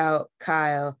her about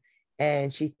Kyle,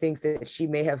 and she thinks that she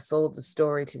may have sold the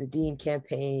story to the Dean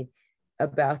campaign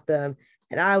about them.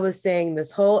 And I was saying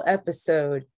this whole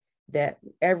episode that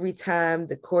every time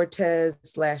the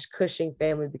Cortez/Cushing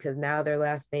family, because now their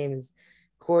last name is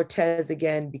Cortez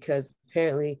again, because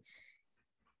apparently,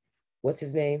 what's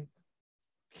his name?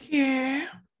 Yeah.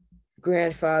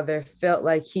 Grandfather felt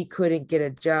like he couldn't get a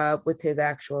job with his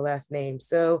actual last name.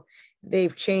 So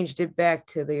they've changed it back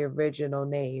to the original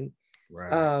name.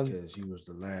 Right, because he was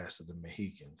the last of the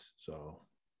Mohicans. So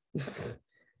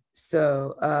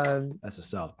that's a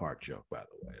South Park joke, by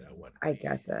the way. I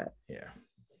got that. Yeah.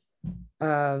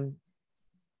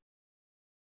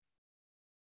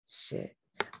 Shit.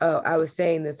 Oh, I was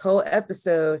saying this whole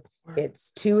episode,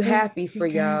 it's too happy for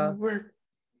y'all.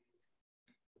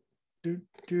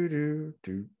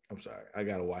 I'm sorry. I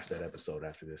gotta watch that episode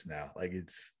after this now. Like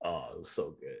it was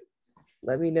so good.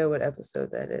 Let me know what episode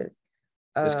that is.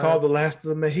 It's called The Last of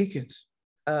the Mohicans.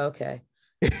 Oh, okay.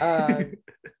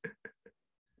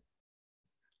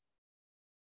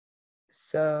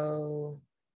 So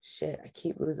shit, I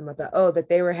keep losing my thought. Oh, that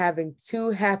they were having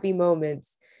two happy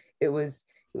moments. It was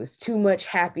too much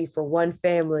happy for one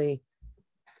family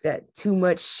that too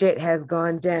much shit has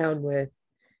gone down with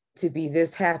to be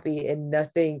this happy and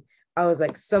nothing. I was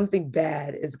like, something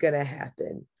bad is gonna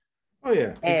happen. Oh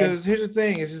yeah, because here's the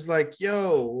thing: it's just like,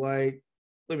 yo, like,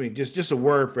 let me just a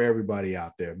word for everybody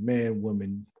out there, man,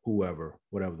 woman, whoever,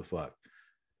 whatever the fuck.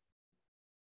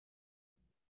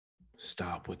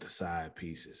 Stop with the side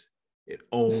pieces. It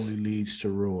only leads to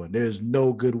ruin. There's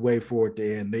no good way for it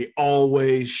to end. They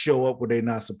always show up where they're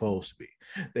not supposed to be.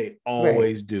 They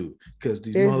always do. Because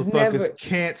these motherfuckers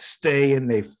can't stay in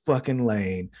their fucking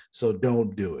lane. So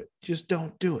don't do it. Just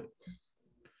don't do it.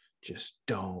 Just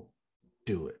don't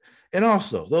do it. And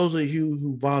also, those of you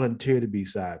who volunteer to be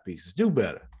side pieces, do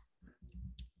better.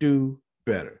 Do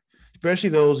better. Especially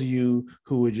those of you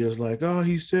who were just like, oh,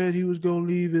 he said he was going to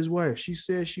leave his wife. She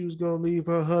said she was going to leave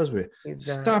her husband.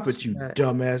 Stop it, you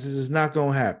dumbasses. It's not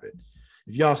going to happen.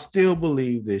 If y'all still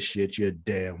believe this shit, you're a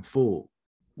damn fool.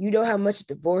 You know how much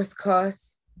divorce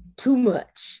costs? Too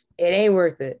much. It ain't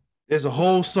worth it. There's a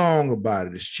whole song about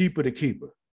it. It's cheaper to keep her.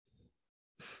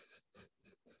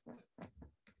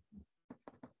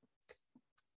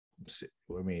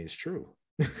 I mean, it's true.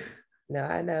 No,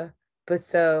 I know. But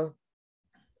so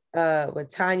when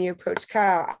Tanya approached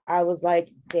Kyle, I was like,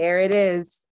 there it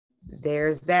is.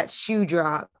 There's that shoe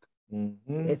drop.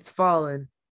 Mm-hmm. It's fallen.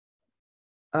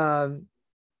 The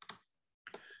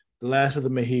Last of the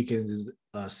Mohicans is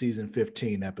season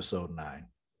 15, episode 9.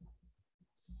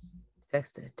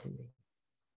 Text that to me.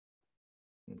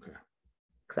 Okay.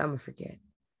 Because I'm going to forget.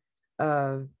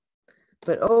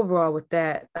 But overall with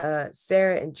that,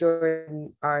 Sarah and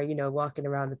Jordan are, walking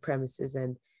around the premises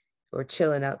or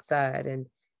chilling outside. And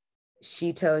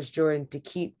she tells Jordan to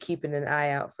keeping an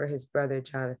eye out for his brother,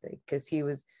 Jonathan, because she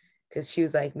was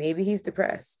like, maybe he's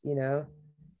depressed,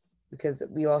 because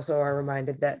we also are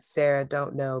reminded that Sarah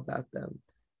don't know about them.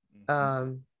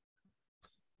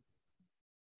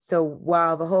 So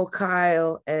while the whole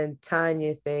Kyle and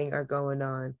Tanya thing are going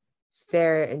on,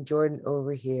 Sarah and Jordan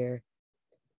over here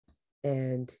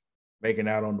and making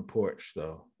out on the porch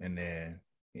though. And then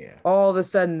all of a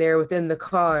sudden they're within the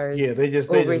cars. Yeah, they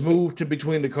just moved to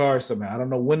between the cars somehow. I don't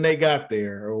know when they got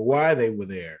there or why they were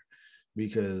there,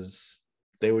 because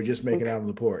they were just making out on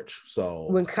the porch. So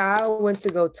when Kyle went to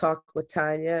go talk with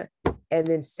Tanya and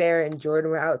then Sarah and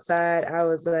Jordan were outside, I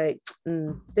was like,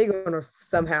 they're gonna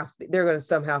somehow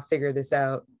figure this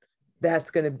out.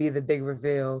 That's gonna be the big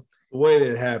reveal. The way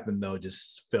that it happened though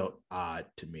just felt odd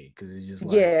to me, because it's just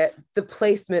like, the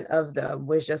placement of them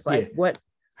was just like, what?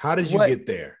 How did you get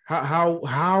there? How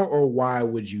or why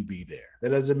would you be there? That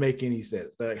doesn't make any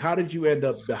sense. Like, how did you end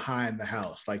up behind the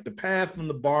house? Like, the path from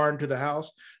the barn to the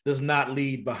house does not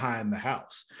lead behind the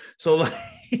house. So like,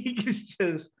 it's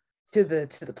just to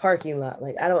the parking lot.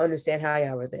 Like, I don't understand how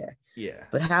y'all were there. Yeah.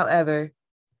 But however,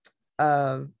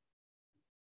 Kyle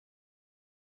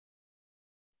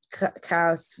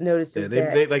notices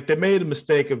that they made a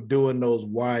mistake of doing those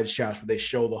wide shots where they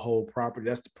show the whole property.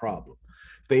 That's the problem.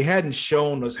 If they hadn't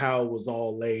shown us how it was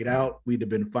all laid out, we'd have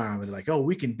been fine. We're like, oh,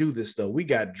 we can do this though. We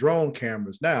got drone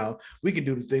cameras now. We can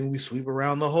do the thing. We sweep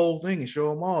around the whole thing and show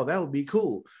them all. That would be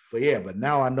cool. But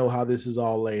now I know how this is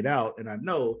all laid out, and I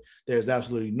know there's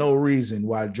absolutely no reason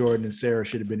why Jordan and Sarah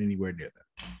should have been anywhere near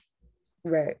them.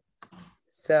 Right.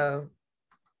 So,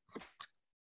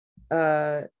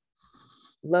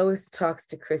 Lois talks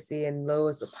to Chrissy, and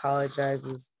Lois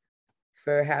apologizes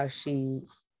for how she,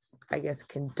 I guess,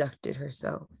 conducted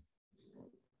herself.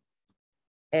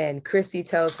 And Chrissy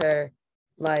tells her,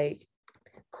 like,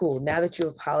 cool, now that you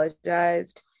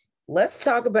apologized, let's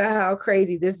talk about how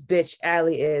crazy this bitch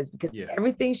Allie is, because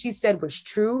everything she said was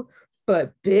true,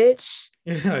 but bitch,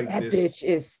 like that bitch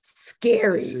is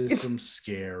scary. This is some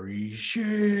scary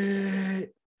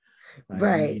shit.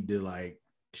 Right. I need to, like,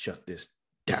 shut this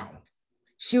down.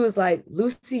 She was like,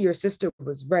 Lucy, your sister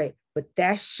was right, but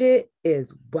that shit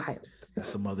is wild. That's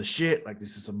some other shit. Like,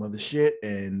 this is some other shit,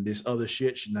 and this other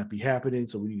shit should not be happening.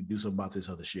 So we need to do something about this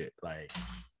other shit. Like,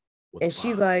 and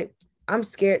she's like, I'm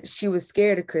scared. She was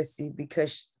scared of Chrissy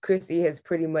because Chrissy has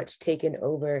pretty much taken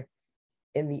over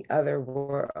in the other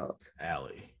world.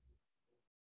 Allie.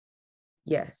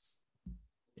 Yes.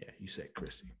 Yeah, you said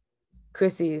Chrissy.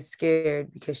 Chrissy is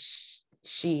scared because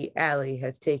Allie,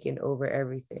 has taken over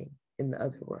everything in the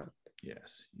other world.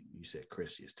 Yes, you said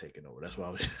Chrissy is taking over. That's why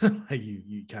I was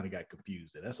you kind of got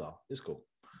confused there. That's all. It's cool.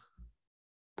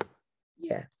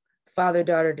 Yeah.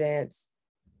 Father-daughter dance.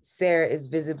 Sarah is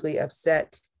visibly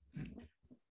upset.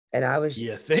 And I was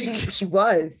she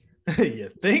was. You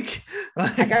think?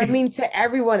 Like, I mean, to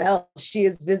everyone else, she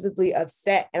is visibly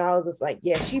upset. And I was just like,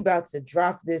 yeah, she about to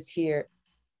drop this here.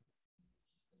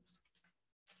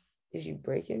 Is you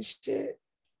breaking shit?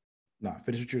 No,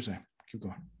 finish what you're saying. Keep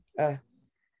going.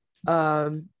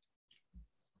 And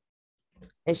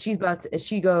she's about to, and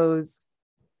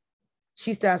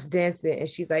she stops dancing and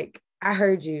she's like, I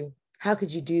heard you. How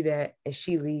could you do that? And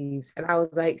she leaves. And I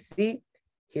was like, see,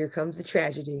 here comes the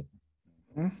tragedy.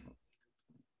 Mm-hmm.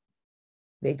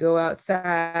 They go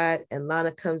outside and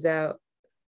Lana comes out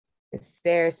and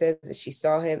Sarah says that she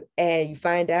saw him, and you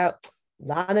find out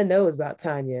Lana knows about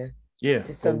Tanya. Yeah.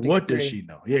 So what does she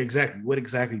know? Yeah, exactly. What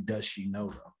exactly does she know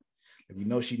though? We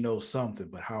know she knows something,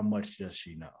 but how much does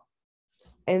she know?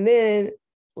 And then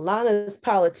Lana's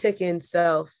politicking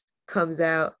self comes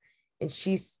out and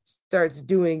she starts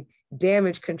doing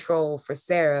damage control for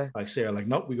Sarah. Like Sarah, like,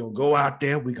 nope, we're going to go out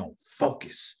there. We're going to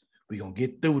focus. We're going to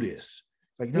get through this.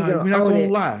 Like, no, we're not going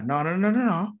to lie.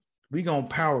 No. We're going to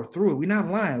power through it. We're not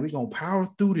lying. We're going to power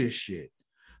through this shit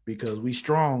because we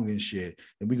strong and shit.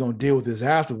 And we're going to deal with this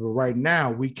after. But right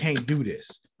now, we can't do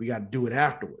this. We got to do it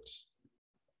afterwards.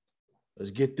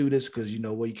 Let's get through this because, you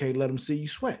know what, you can't let them see you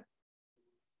sweat.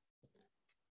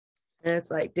 And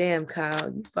it's like, damn,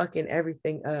 Kyle, you fucking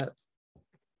everything up.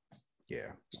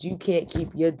 Yeah. You can't keep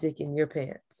your dick in your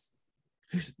pants.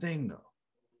 Here's the thing, though.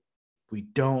 We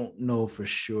don't know for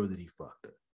sure that he fucked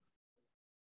her.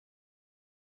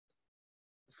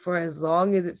 For as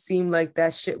long as it seemed like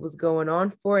that shit was going on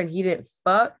for and he didn't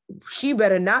fuck, she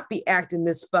better not be acting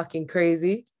this fucking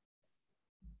crazy.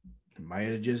 It might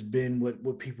have just been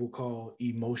what people call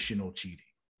emotional cheating.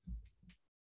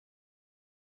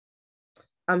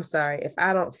 I'm sorry. If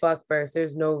I don't fuck first,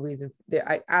 there's no reason.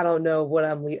 I don't know what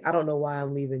I don't know why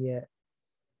I'm leaving yet.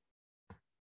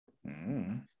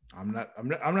 I'm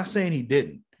not saying he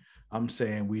didn't. I'm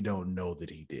saying we don't know that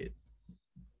he did.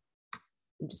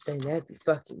 I'm just saying that'd be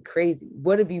fucking crazy.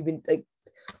 What have you been like?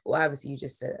 Well, obviously you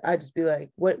just said it. I'd just be like,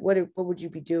 what would you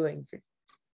be doing for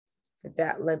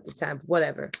that length of time?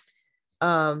 Whatever.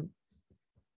 So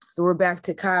we're back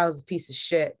to Kyle's a piece of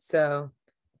shit. So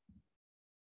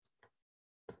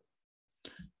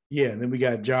yeah, and then we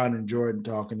got John and Jordan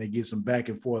talking. They get some back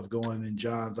and forth going, and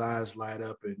John's eyes light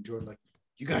up, and Jordan like,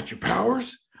 "You got your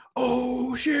powers?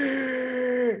 Oh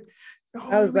shit!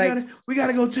 Oh, I was we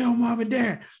gotta go tell mom and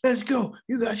dad. Let's go.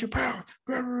 You got your powers."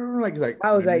 Like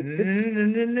I was like,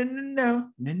 no.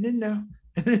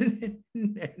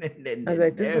 I was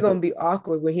like, this is gonna be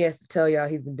awkward when he has to tell y'all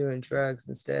he's been doing drugs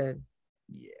instead.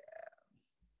 Yeah,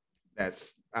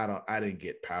 I didn't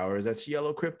get powers. That's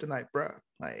yellow kryptonite, bro.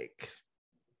 Like.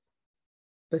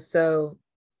 But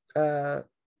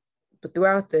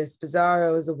throughout this,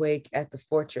 Bizarro is awake at the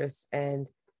fortress and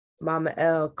Mama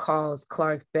L calls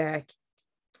Clark back.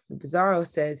 And Bizarro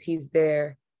says he's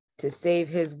there to save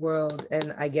his world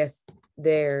and I guess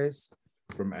theirs.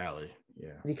 From Allie,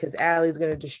 yeah. Because Allie's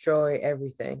going to destroy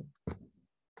everything.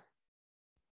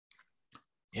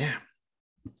 Yeah.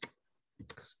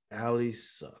 Because Allie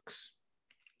sucks.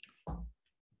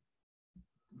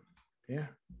 Yeah.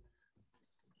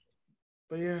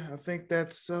 But yeah, I think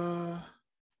that's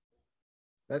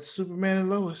Superman and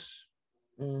Lois.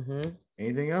 Mm-hmm.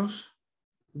 Anything else?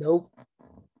 Nope.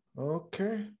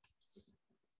 Okay.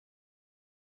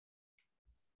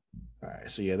 All right.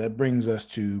 So yeah, that brings us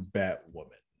to Batwoman.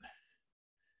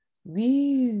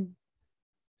 Wee.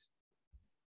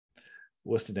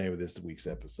 What's the name of this week's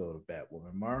episode of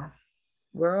Batwoman, Mara?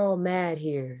 We're all mad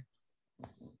here.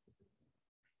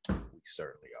 We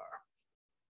certainly are.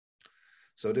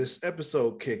 So this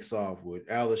episode kicks off with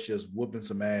Alice just whooping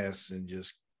some ass and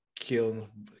just killing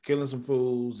some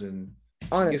fools and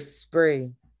on a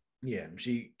spree. Yeah,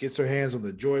 she gets her hands on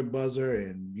the joy buzzer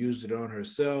and used it on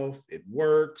herself. It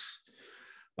works.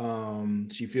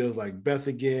 She feels like Beth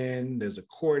again. There's a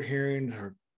court hearing.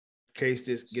 Her case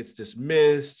gets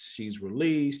dismissed. She's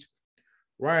released.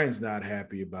 Ryan's not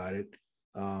happy about it.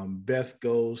 Beth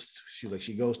goes.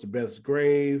 She goes to Beth's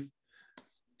grave.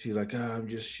 She's like, I'm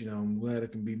just, I'm glad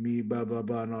it can be me, blah, blah,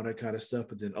 blah, and all that kind of stuff.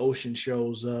 But then Ocean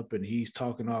shows up and he's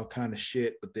talking all kind of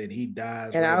shit, but then he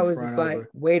dies. And right I was just like,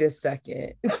 wait a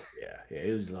second. Yeah,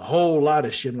 it was a whole lot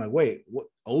of shit. I'm like, wait, what?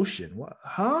 Ocean? What?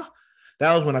 Huh?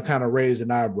 That was when I kind of raised an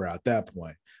eyebrow at that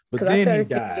point. But then I started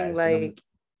thinking, like,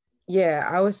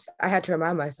 I had to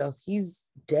remind myself,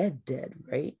 he's dead,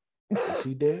 right? Is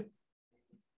he dead?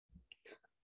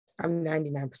 I'm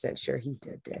 99% sure he's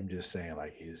dead. I'm just saying,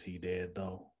 like, is he dead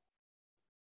though?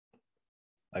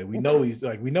 Like we know he's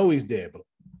dead, but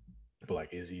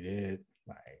like, is he dead?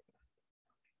 Like,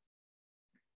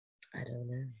 I don't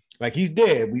know. Like he's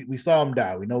dead. We saw him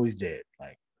die. We know he's dead.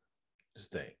 Like this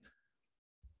thing.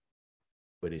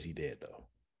 But is he dead though?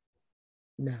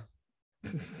 No.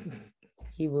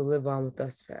 He will live on with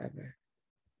us forever.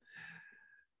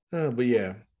 But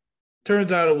yeah.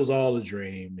 Turns out it was all a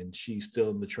dream, and she's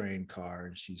still in the train car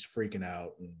and she's freaking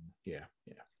out and yeah.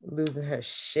 Losing her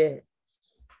shit.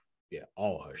 Yeah,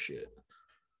 all her shit.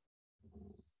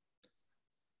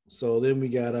 So then we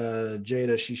got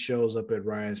Jada. She shows up at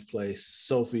Ryan's place.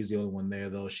 Sophie's the only one there,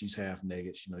 though. She's half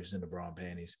naked. She's in the bra and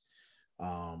panties.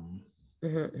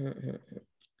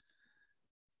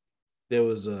 There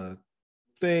was a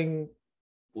thing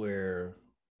where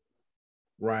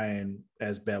Ryan,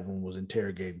 as Batwoman, was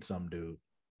interrogating some dude.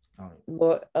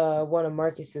 One of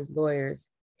Marcus's lawyers,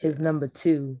 his number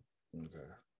 2. Okay.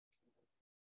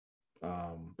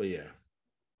 But yeah.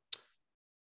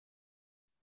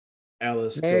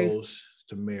 Alice goes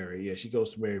to Mary. Yeah, she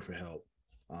goes to Mary for help.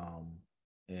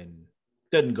 And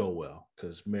doesn't go well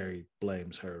because Mary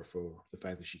blames her for the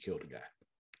fact that she killed a guy.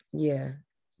 Yeah.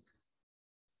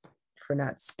 For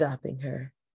not stopping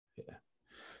her. Yeah.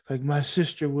 Like, my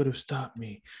sister would have stopped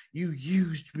me. You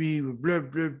used me with blah,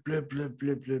 blah, blah, blah,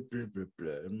 blah, blah, blah, blah,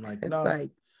 blah. I'm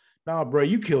like, no, bro,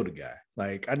 you killed a guy.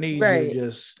 Like, I need you to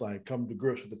just like come to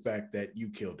grips with the fact that you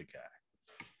killed a guy.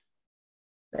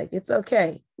 Like, it's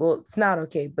okay. Well, it's not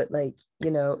okay, but like,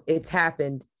 it's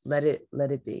happened. Let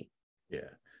it be. Yeah.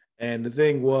 And the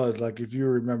thing was, like, if you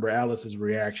remember Alice's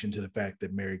reaction to the fact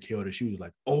that Mary killed her, she was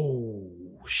like, "Oh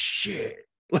shit!"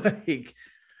 Like,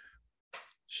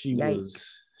 she Yikes.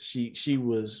 she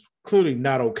was clearly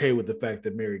not okay with the fact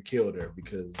that Mary killed him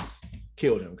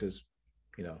because,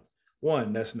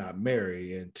 one, that's not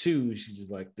Mary, and two, she's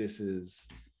just like, this is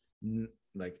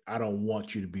like, I don't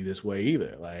want you to be this way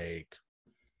either. Like,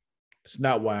 it's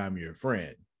not why I'm your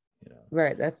friend.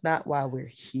 Right. That's not why we're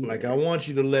here. Like, I want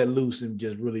you to let loose and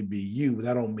just really be you, but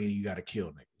that don't mean you got to kill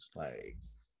niggas. Like,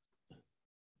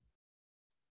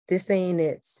 this ain't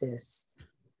it, sis.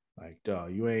 Like,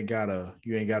 dog, you ain't gotta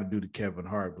do the Kevin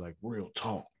Hart, like, real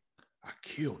talk. I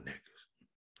kill niggas.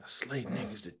 I slay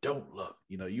niggas that don't love.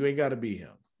 You ain't gotta be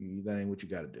him. That ain't what you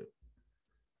gotta do.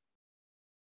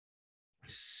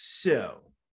 So,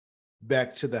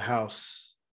 back to the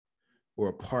house or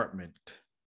apartment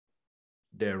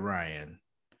there, Ryan,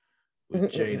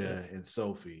 with Jada and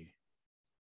Sophie.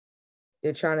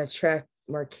 They're trying to track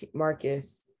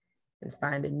Marcus and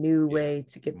find a new way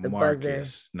to get the buzzer.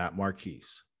 Not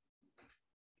Marquise.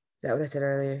 Is that what I said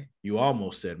earlier? You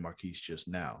almost said Marquise just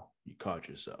now. You caught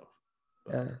yourself.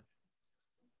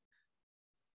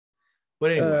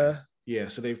 But anyway, yeah,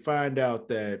 so they find out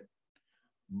that,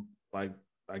 like,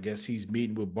 I guess he's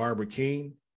meeting with Barbara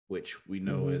Keene, which we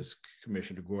know is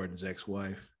Commissioner Gordon's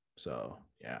ex-wife. So,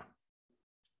 yeah.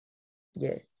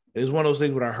 Yes. It was one of those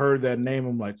things when I heard that name,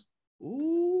 I'm like,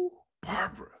 ooh,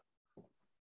 Barbara.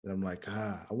 And I'm like,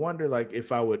 I wonder, like,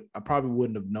 if I probably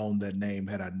wouldn't have known that name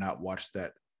had I not watched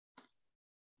that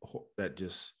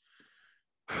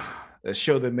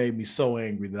show that made me so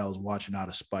angry that I was watching out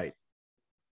of spite.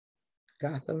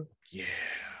 Gotham. Yeah.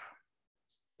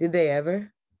 Did they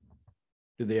ever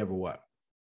what?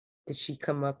 Did she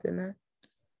come up in that?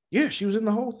 Yeah, she was in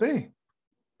the whole thing.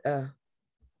 Yeah,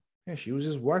 she was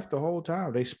his wife the whole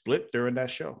time. They split during that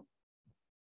show.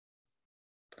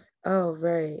 Oh,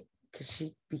 right. Because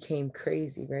she became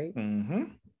crazy, right? Mm-hmm.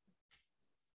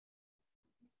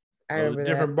 I remember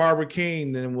different Barbara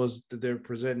Keene than was that they're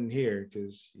presenting here,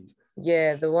 because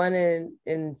the one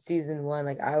in season 1,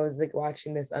 like, I was like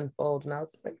watching this unfold and I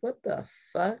was like, what the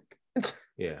fuck?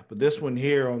 Yeah, but this one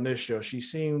here on this show, she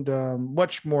seemed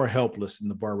much more helpless than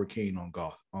the Barbara Keene on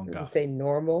Gotham. Say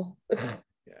normal.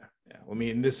 Yeah. I mean,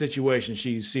 in this situation,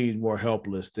 she seemed more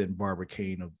helpless than Barbara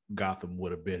Keene of Gotham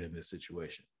would have been in this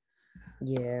situation.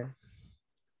 Yeah.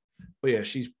 But yeah,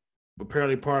 she's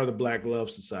apparently part of the Black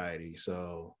Love Society.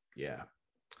 So yeah.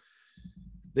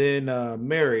 Then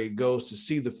Mary goes to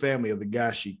see the family of the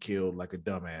guy she killed like a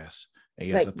dumbass. And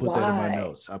yes, I put that in my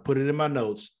notes. I put it in my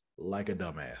notes like a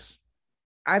dumbass.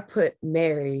 I put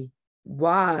Mary.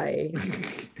 Why?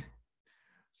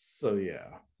 So yeah.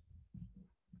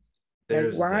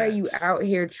 Like, why are you out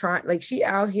here trying? Like, she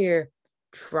out here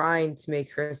trying to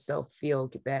make herself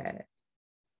feel bad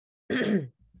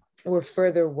or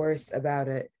further worse about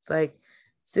it. It's like,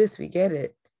 sis, we get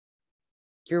it.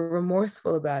 You're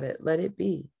remorseful about it. Let it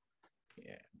be.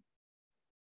 Yeah.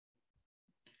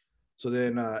 So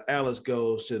then Alice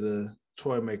goes to the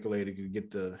toy maker lady to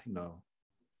get the,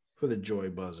 for the joy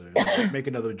buzzer, make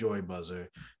another joy buzzer,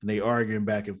 and they arguing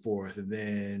back and forth. And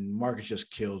then Marcus just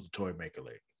kills the toy maker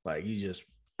lady. Like, he just,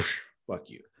 fuck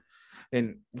you.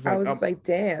 And I was like,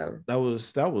 damn. That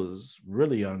was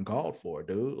really uncalled for,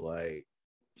 dude. Like,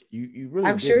 you really.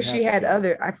 I'm sure she had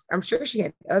I'm sure she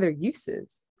had other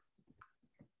uses.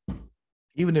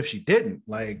 Even if she didn't,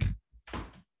 like,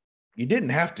 you didn't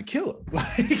have to kill her.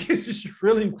 Like, it's just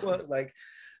really what, like,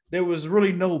 there was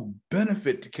really no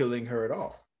benefit to killing her at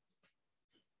all.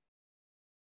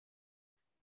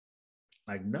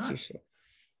 Like, none.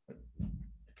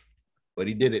 But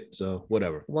he did it, so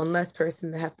whatever. One less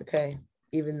person to have to pay,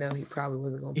 even though he probably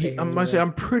wasn't going to pay.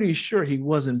 I'm pretty sure he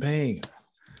wasn't paying her.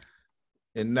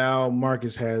 And now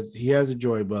Marcus has a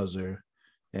joy buzzer,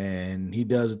 and he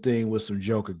does a thing with some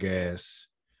Joker gas,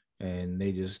 and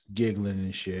they just giggling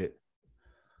and shit.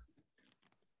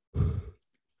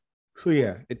 So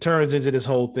yeah, it turns into this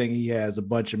whole thing. He has a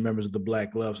bunch of members of the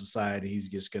Black Love Society. He's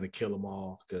just gonna kill them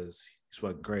all because he's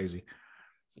fucking crazy.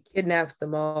 He kidnaps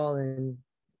them all and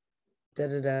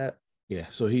da-da-da. Yeah,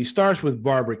 so he starts with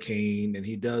Barbara Keene, and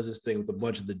he does this thing with a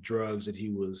bunch of the drugs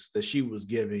that she was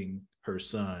giving her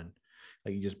son.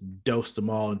 Like, he just dosed them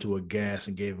all into a gas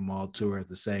and gave them all to her at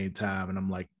the same time. And I'm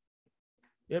like,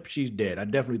 yep, she's dead. I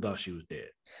definitely thought she was dead.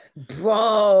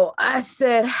 Bro, I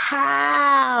said,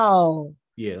 how?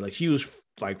 Yeah, like, she was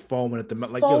like foaming at the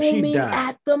mouth. Like, she died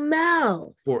at the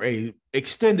mouth for a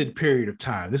extended period of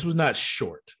time. This was not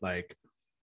short. Like,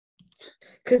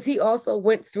 because he also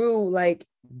went through like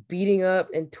beating up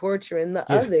and torturing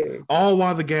the others. All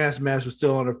while the gas mask was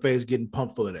still on her face, getting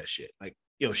pumped full of that shit. Like,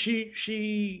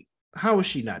 she how is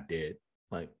she not dead?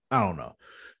 Like, I don't know.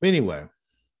 But anyway.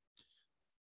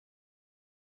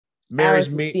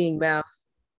 Mary's seeing mouth.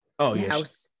 Oh, yeah.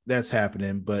 That's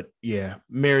happening. But yeah,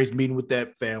 Mary's meeting with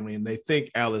that family and they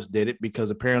think Alice did it because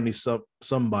apparently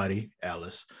somebody,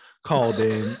 Alice, called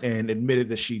in and admitted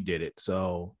that she did it.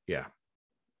 So yeah.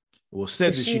 Well,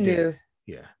 said that she knew. Did it.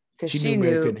 Yeah. Because she knew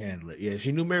Mary couldn't handle it. Yeah,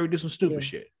 she knew Mary did some stupid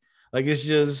shit. Like, it's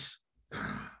just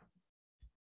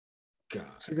God.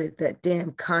 She's like, that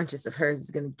damn conscience of hers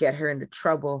is gonna get her into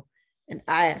trouble. And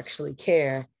I actually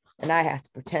care. And I have to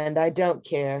pretend I don't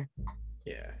care.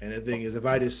 Yeah, and the thing is, if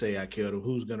I just say I killed him,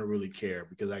 who's gonna really care?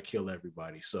 Because I kill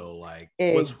everybody. So like,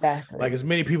 exactly, like as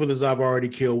many people as I've already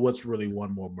killed, what's really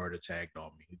one more murder tagged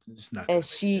on me? It's not. And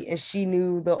she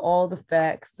knew all the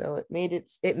facts, so it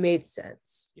made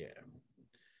sense. Yeah.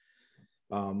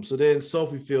 So then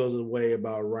Sophie feels a way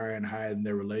about Ryan hiding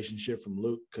their relationship from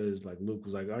Luke because like Luke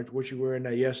was like, "Weren't you wearing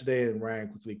that yesterday?" And Ryan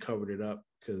quickly covered it up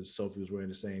because Sophie was wearing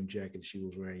the same jacket she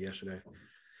was wearing yesterday.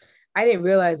 I didn't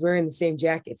realize wearing the same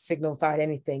jacket signified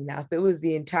anything. Now, if it was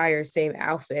the entire same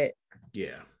outfit.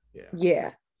 Yeah.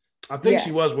 I think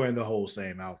she was wearing the whole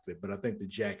same outfit, but I think the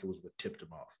jacket was what tipped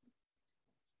him off.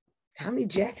 How many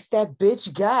jackets that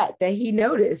bitch got that he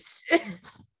noticed?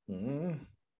 Mm-hmm.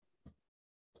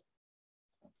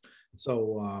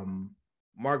 So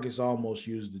Marcus almost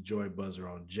used the joy buzzer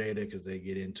on Jada because they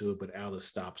get into it, but Alice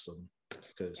stops him.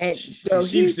 Because she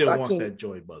still wants that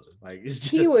joy buzzer. Like it's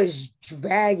just... He was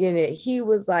dragging it. He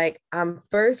was like, "I'm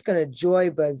first gonna joy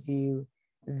buzz you,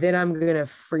 then I'm gonna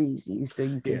freeze you so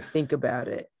you can think about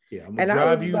it." Yeah, I'm gonna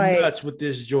drive you nuts with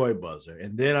this joy buzzer,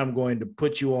 and then I'm going to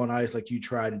put you on ice like you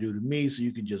tried to do to me, so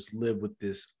you can just live with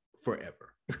this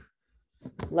forever.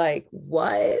 Like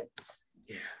what?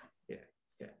 Yeah.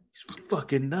 He's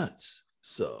fucking nuts.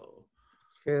 So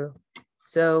true.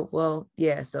 So,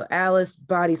 so Alice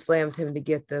body slams him to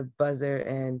get the buzzer,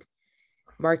 and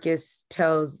Marcus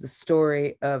tells the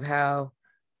story of how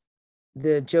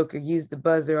the Joker used the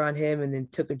buzzer on him and then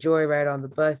took a joyride on the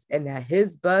bus, and that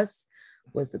his bus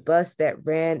was the bus that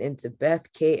ran into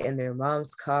Beth, Kate, and their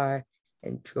mom's car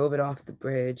and drove it off the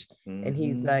bridge. Mm-hmm. And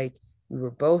he's like, we were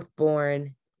both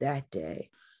born that day.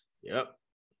 Yep.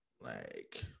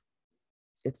 Like...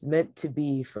 It's meant to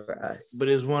be for us. But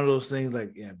it's one of those things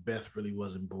like, Beth really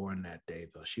wasn't born that day,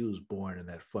 though. She was born in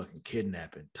that fucking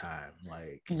kidnapping time.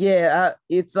 Like,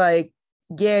 it's like,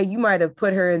 you might have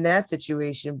put her in that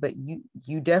situation, but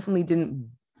you definitely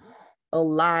didn't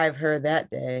alive her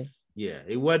that day. Yeah,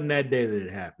 it wasn't that day that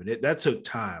it happened. That took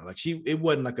time. Like it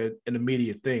wasn't like an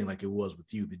immediate thing like it was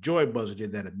with you. The joy buzzer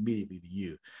did that immediately to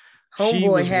you.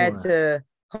 Homeboy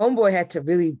had to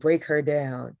really break her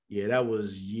down. Yeah, that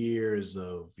was years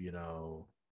of,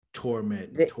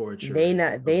 torment and torture. They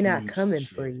not coming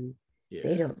for you. Yeah.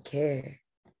 They don't care.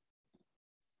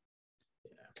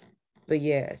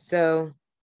 Yeah. But so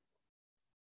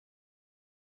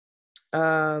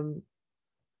I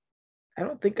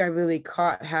don't think I really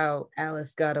caught how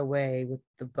Alice got away with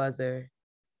the buzzer.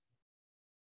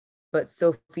 But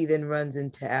Sophie then runs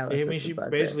into Alice. I mean, she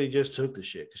basically just took the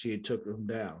shit because she had took him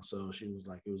down. So she was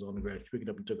like, it was on the ground. She picked it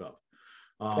up and took off.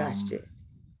 Gotcha.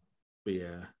 But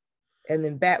yeah. And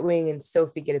then Batwing and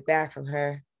Sophie get it back from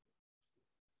her.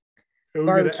 And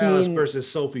we get an Alice versus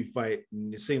Sophie fight.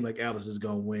 And it seemed like Alice is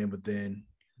going to win, but then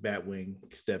Batwing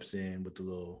steps in with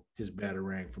his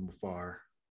batarang from afar.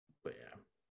 But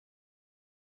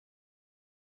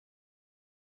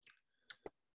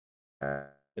yeah.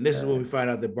 And this is when we find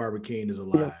out that Barbara Keene is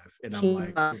alive. And I'm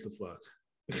like, what the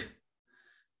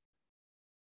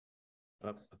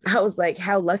fuck? I was like,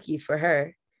 how lucky for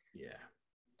her. Yeah.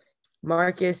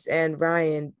 Marcus and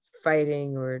Ryan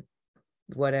fighting or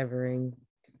whatevering.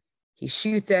 He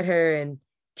shoots at her and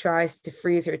tries to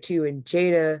freeze her too. And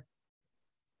Jada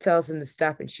tells him to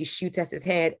stop and she shoots at his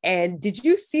hand. And did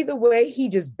you see the way he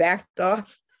just backed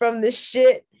off from this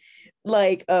shit?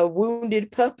 Like a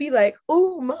wounded puppy, like,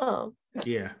 oh, mom.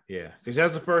 Yeah. Because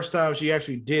that's the first time she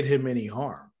actually did him any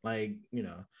harm. Like,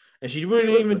 and she really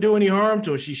didn't even do any harm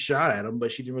to him. She shot at him,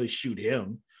 but she didn't really shoot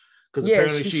him. Because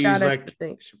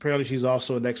apparently she's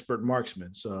also an expert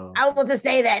marksman. So I want to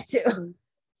say that too.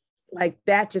 Like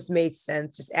that just made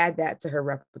sense. Just add that to her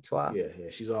repertoire.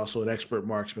 Yeah. She's also an expert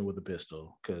marksman with a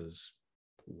pistol. Because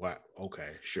what?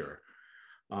 Okay, sure.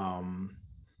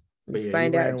 We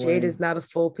find out Jada's not a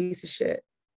full piece of shit.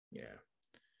 Yeah.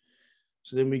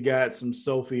 So then we got some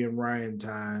Sophie and Ryan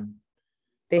time.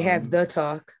 They have the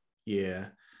talk. Yeah.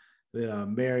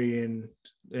 Then Mary and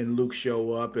Luke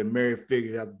show up, and Mary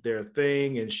figures out their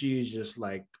thing, and she's just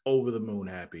like over the moon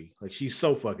happy. Like she's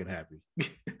so fucking happy.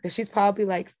 Because she's probably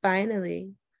like,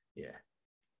 finally. Yeah.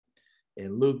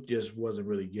 And Luke just wasn't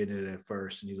really getting it at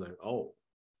first. And he's like, oh.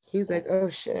 He was like, oh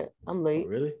shit, I'm late. Oh,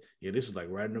 really? Yeah, this was like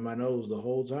right under my nose the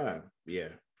whole time. Yeah.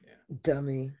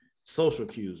 Dummy. Social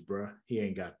cues, bro. He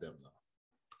ain't got them though.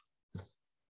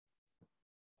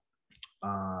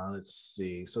 Let's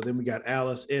see. So then we got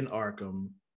Alice in Arkham.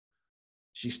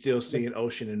 She's still seeing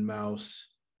Ocean and Mouse.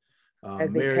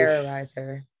 As they terrorize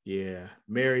her. Yeah.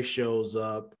 Mary shows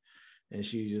up and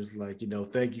she's just like,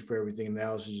 thank you for everything. And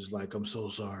Alice is just like, I'm so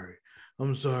sorry.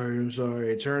 I'm sorry.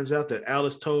 It turns out that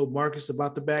Alice told Marcus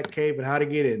about the Batcave and how to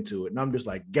get into it. And I'm just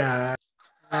like, God.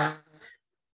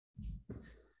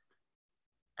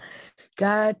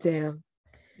 God damn.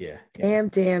 Yeah. Damn.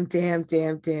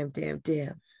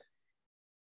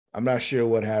 I'm not sure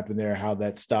what happened there, how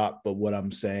that stopped, but what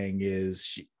I'm saying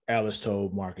is Alice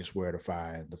told Marcus where to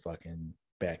find the fucking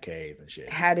Batcave and shit.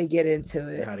 How to get into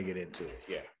it.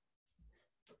 Yeah.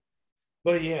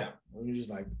 But yeah, we're just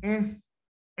like,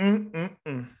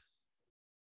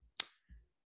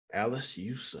 Alice,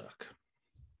 you suck.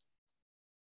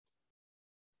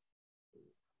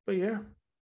 But yeah.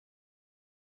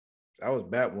 That was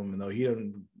Batwoman though. He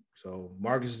doesn't. So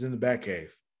Marcus is in the Batcave.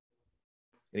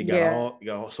 And he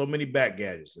got so many bat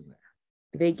gadgets in there.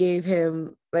 They gave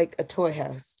him like a toy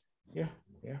house. Yeah.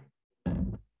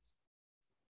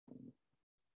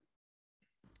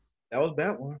 That was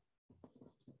Batwoman.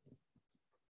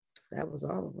 That was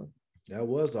all of them. That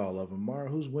was all of them. Mara,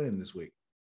 who's winning this week?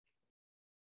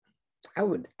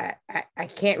 I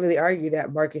can't really argue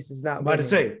that Marcus is not I'm about winning. to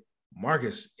say,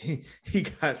 Marcus, he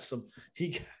got some,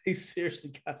 he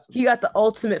seriously got some. He got the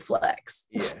ultimate flex.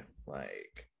 Yeah,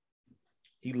 like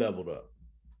he leveled up,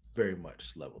 very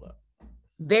much leveled up.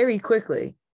 Very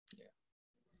quickly. Yeah.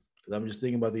 Because I'm just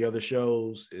thinking about the other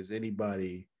shows. Is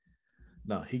anybody,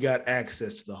 no, he got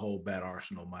access to the whole Bat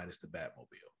Arsenal minus the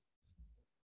Batmobile.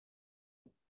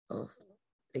 Oh,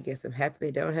 I guess I'm happy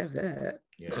they don't have that.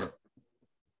 Yeah.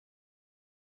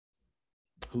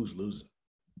 Who's losing?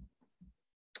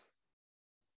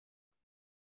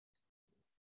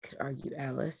 Could argue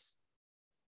Alice.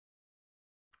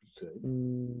 You could.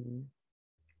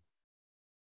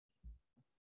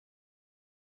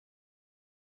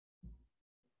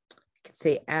 Could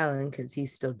say Alan because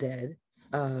he's still dead.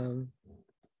 But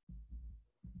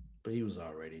he was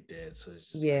already dead, so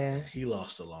it's just yeah, he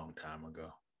lost a long time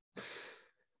ago.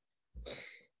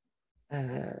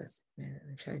 Man,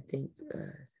 I'm trying to think.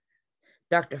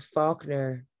 Dr.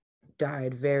 Faulkner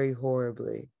died very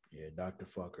horribly. Yeah, Dr.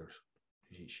 Fucker.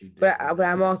 She did. But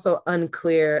I'm also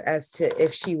unclear as to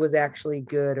if she was actually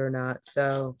good or not.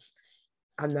 So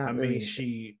I'm not.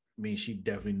 She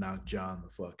definitely knocked John the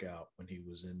fuck out when he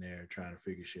was in there trying to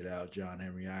figure shit out. John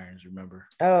Henry Irons, remember?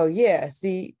 Oh yeah.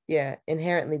 See, yeah,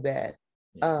 Inherently Bad.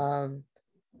 Yeah.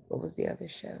 What was the other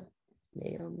show?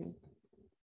 Naomi.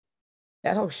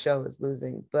 That whole show is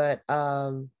losing, but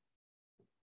I'm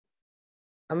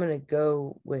gonna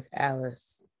go with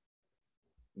Alice.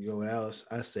 You go with Alice?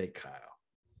 I say Kyle.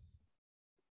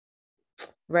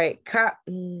 Right, Kyle's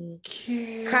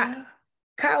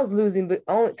losing, but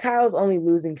Kyle's only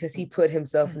losing because he put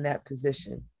himself in that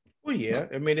position. Well, yeah,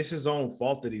 I mean it's his own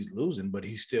fault that he's losing, but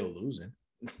he's still losing.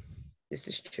 This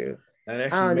is true. That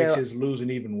actually makes his losing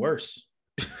even worse.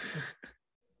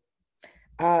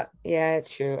 Yeah,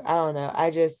 true. I don't know.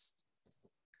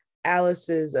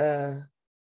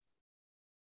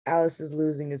 Alice's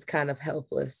losing is kind of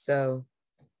helpless. So,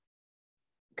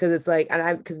 because it's like,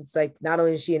 not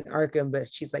only is she in Arkham,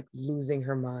 but she's like losing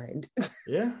her mind.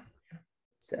 Yeah.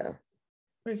 So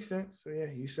makes sense. So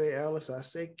yeah, you say Alice, I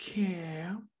say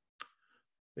Cam.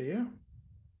 But yeah.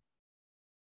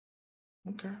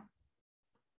 Okay.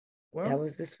 Well, that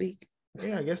was this week.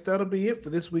 Yeah, I guess that'll be it for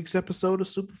this week's episode of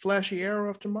Super Flashy Arrow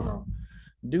of Tomorrow.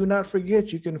 Do not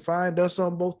forget, you can find us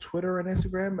on both Twitter and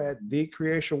Instagram at The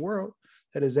Creation World.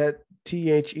 That is at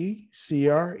TheCreatia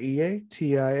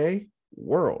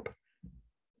World.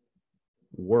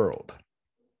 World.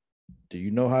 Do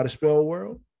you know how to spell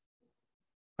world?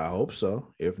 I hope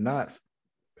so. If not,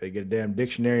 better get a damn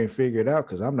dictionary and figure it out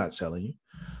because I'm not telling you.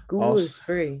 Google is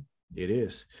free. It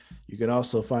is. You can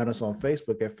also find us on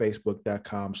Facebook at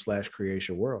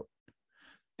facebook.com/Creation World.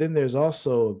 Then there's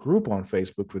also a group on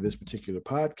Facebook for this particular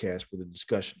podcast where the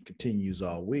discussion continues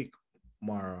all week.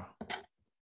 Mara,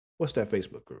 what's that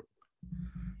Facebook group?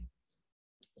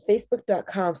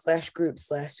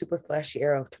 Facebook.com/group/Super Flashy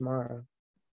Arrow of Tomorrow.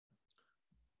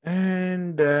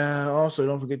 And also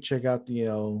don't forget to check out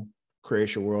the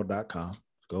creationworld.com.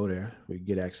 Go there. We can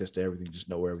get access to everything. Just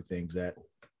know where everything's at.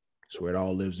 It's where it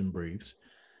all lives and breathes.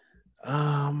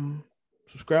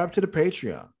 subscribe to the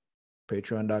Patreon.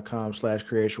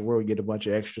 Patreon.com/creation world. We get a bunch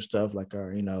of extra stuff like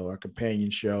our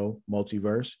companion show,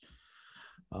 Multiverse,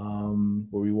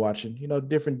 where we watching,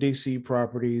 different DC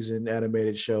properties and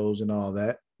animated shows and all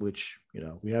that, which,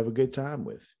 we have a good time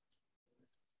with.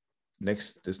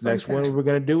 Next one we're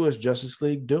going to do is Justice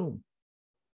League Doom.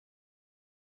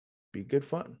 Be good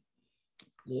fun.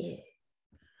 Yeah.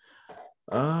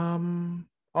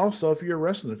 Also, if you're a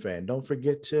wrestling fan, don't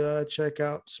forget to check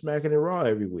out Smacking It Raw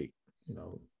every week.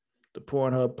 The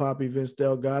Pornhub Poppy Vince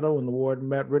Delgado and the Warden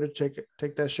Matt Ritter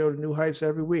take that show to new heights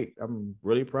every week. I'm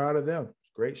really proud of them. It's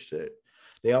great shit.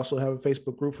 They also have a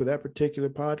Facebook group for that particular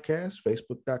podcast,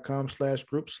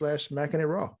 facebook.com/group/Smacking It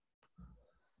Raw.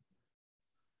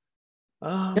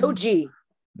 No G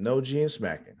and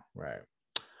smacking. Right.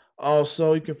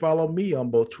 Also, you can follow me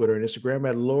on both Twitter and Instagram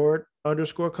at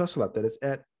Lord_Cussalott. That is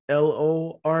at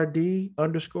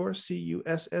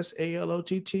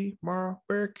LORD_CUSSALOTT. Mara,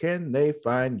 where can they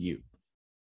find you?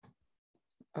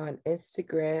 On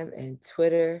Instagram and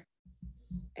Twitter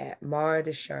at Mara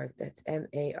the Shark. That's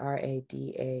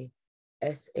MARADASHARK.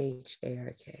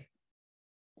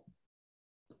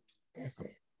 That's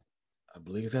it. I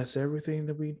believe that's everything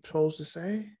that we're supposed to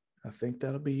say. I think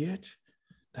that'll be it.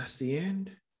 That's the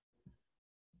end.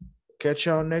 Catch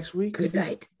y'all next week. Good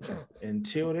night.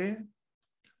 Until then,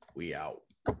 we out.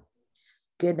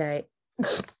 Good night.